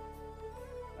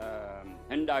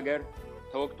ህንድ ሀገር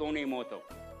ተወግቶ ነው የሞተው።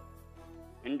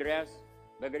 እንድሪያስ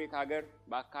በግሪክ ሀገር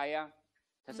በአካያ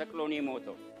ተሰቅሎ ነው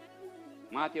የሞተው።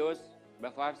 ማቴዎስ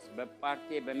በፋርስ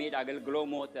በጳርቴ በሜድ አገልግሎ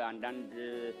ሞተ። አንዳንድ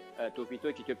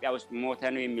ቶፊቶች ኢትዮጵያ ውስጥ ሞተ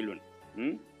ነው የሚሉን።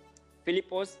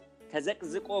 ፊልጶስ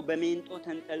ተዘቅዝቆ በሜንጦ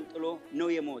ተንጠልጥሎ ነው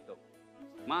የሞተው።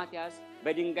 ማቲያስ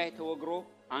በድንጋይ ተወግሮ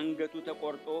አንገቱ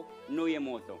ተቆርጦ ነው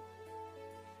የሞተው።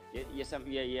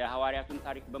 የሐዋርያቱን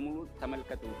ታሪክ በሙሉ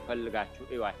ተመልከቱ፣ ፈልጋችሁ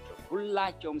እዩዋቸው።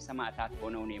 ሁላቸውም ሰማዕታት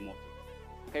ሆነው ነው የሞቱት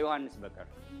ከዮሐንስ በቀር።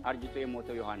 አርጅቶ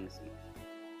የሞተው ዮሐንስ ነው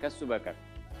ከሱ በቀር።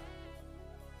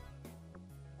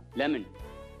 ለምን?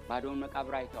 ባዶውን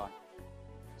መቃብር አይተዋል።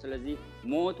 ስለዚህ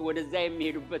ሞት ወደዛ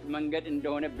የሚሄዱበት መንገድ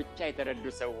እንደሆነ ብቻ የተረዱ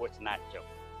ሰዎች ናቸው።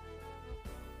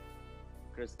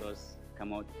 ክርስቶስ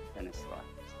ከሞት ተነስቷል።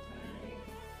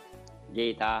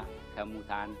 ጌታ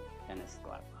ከሙታን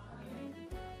ተነስቷል።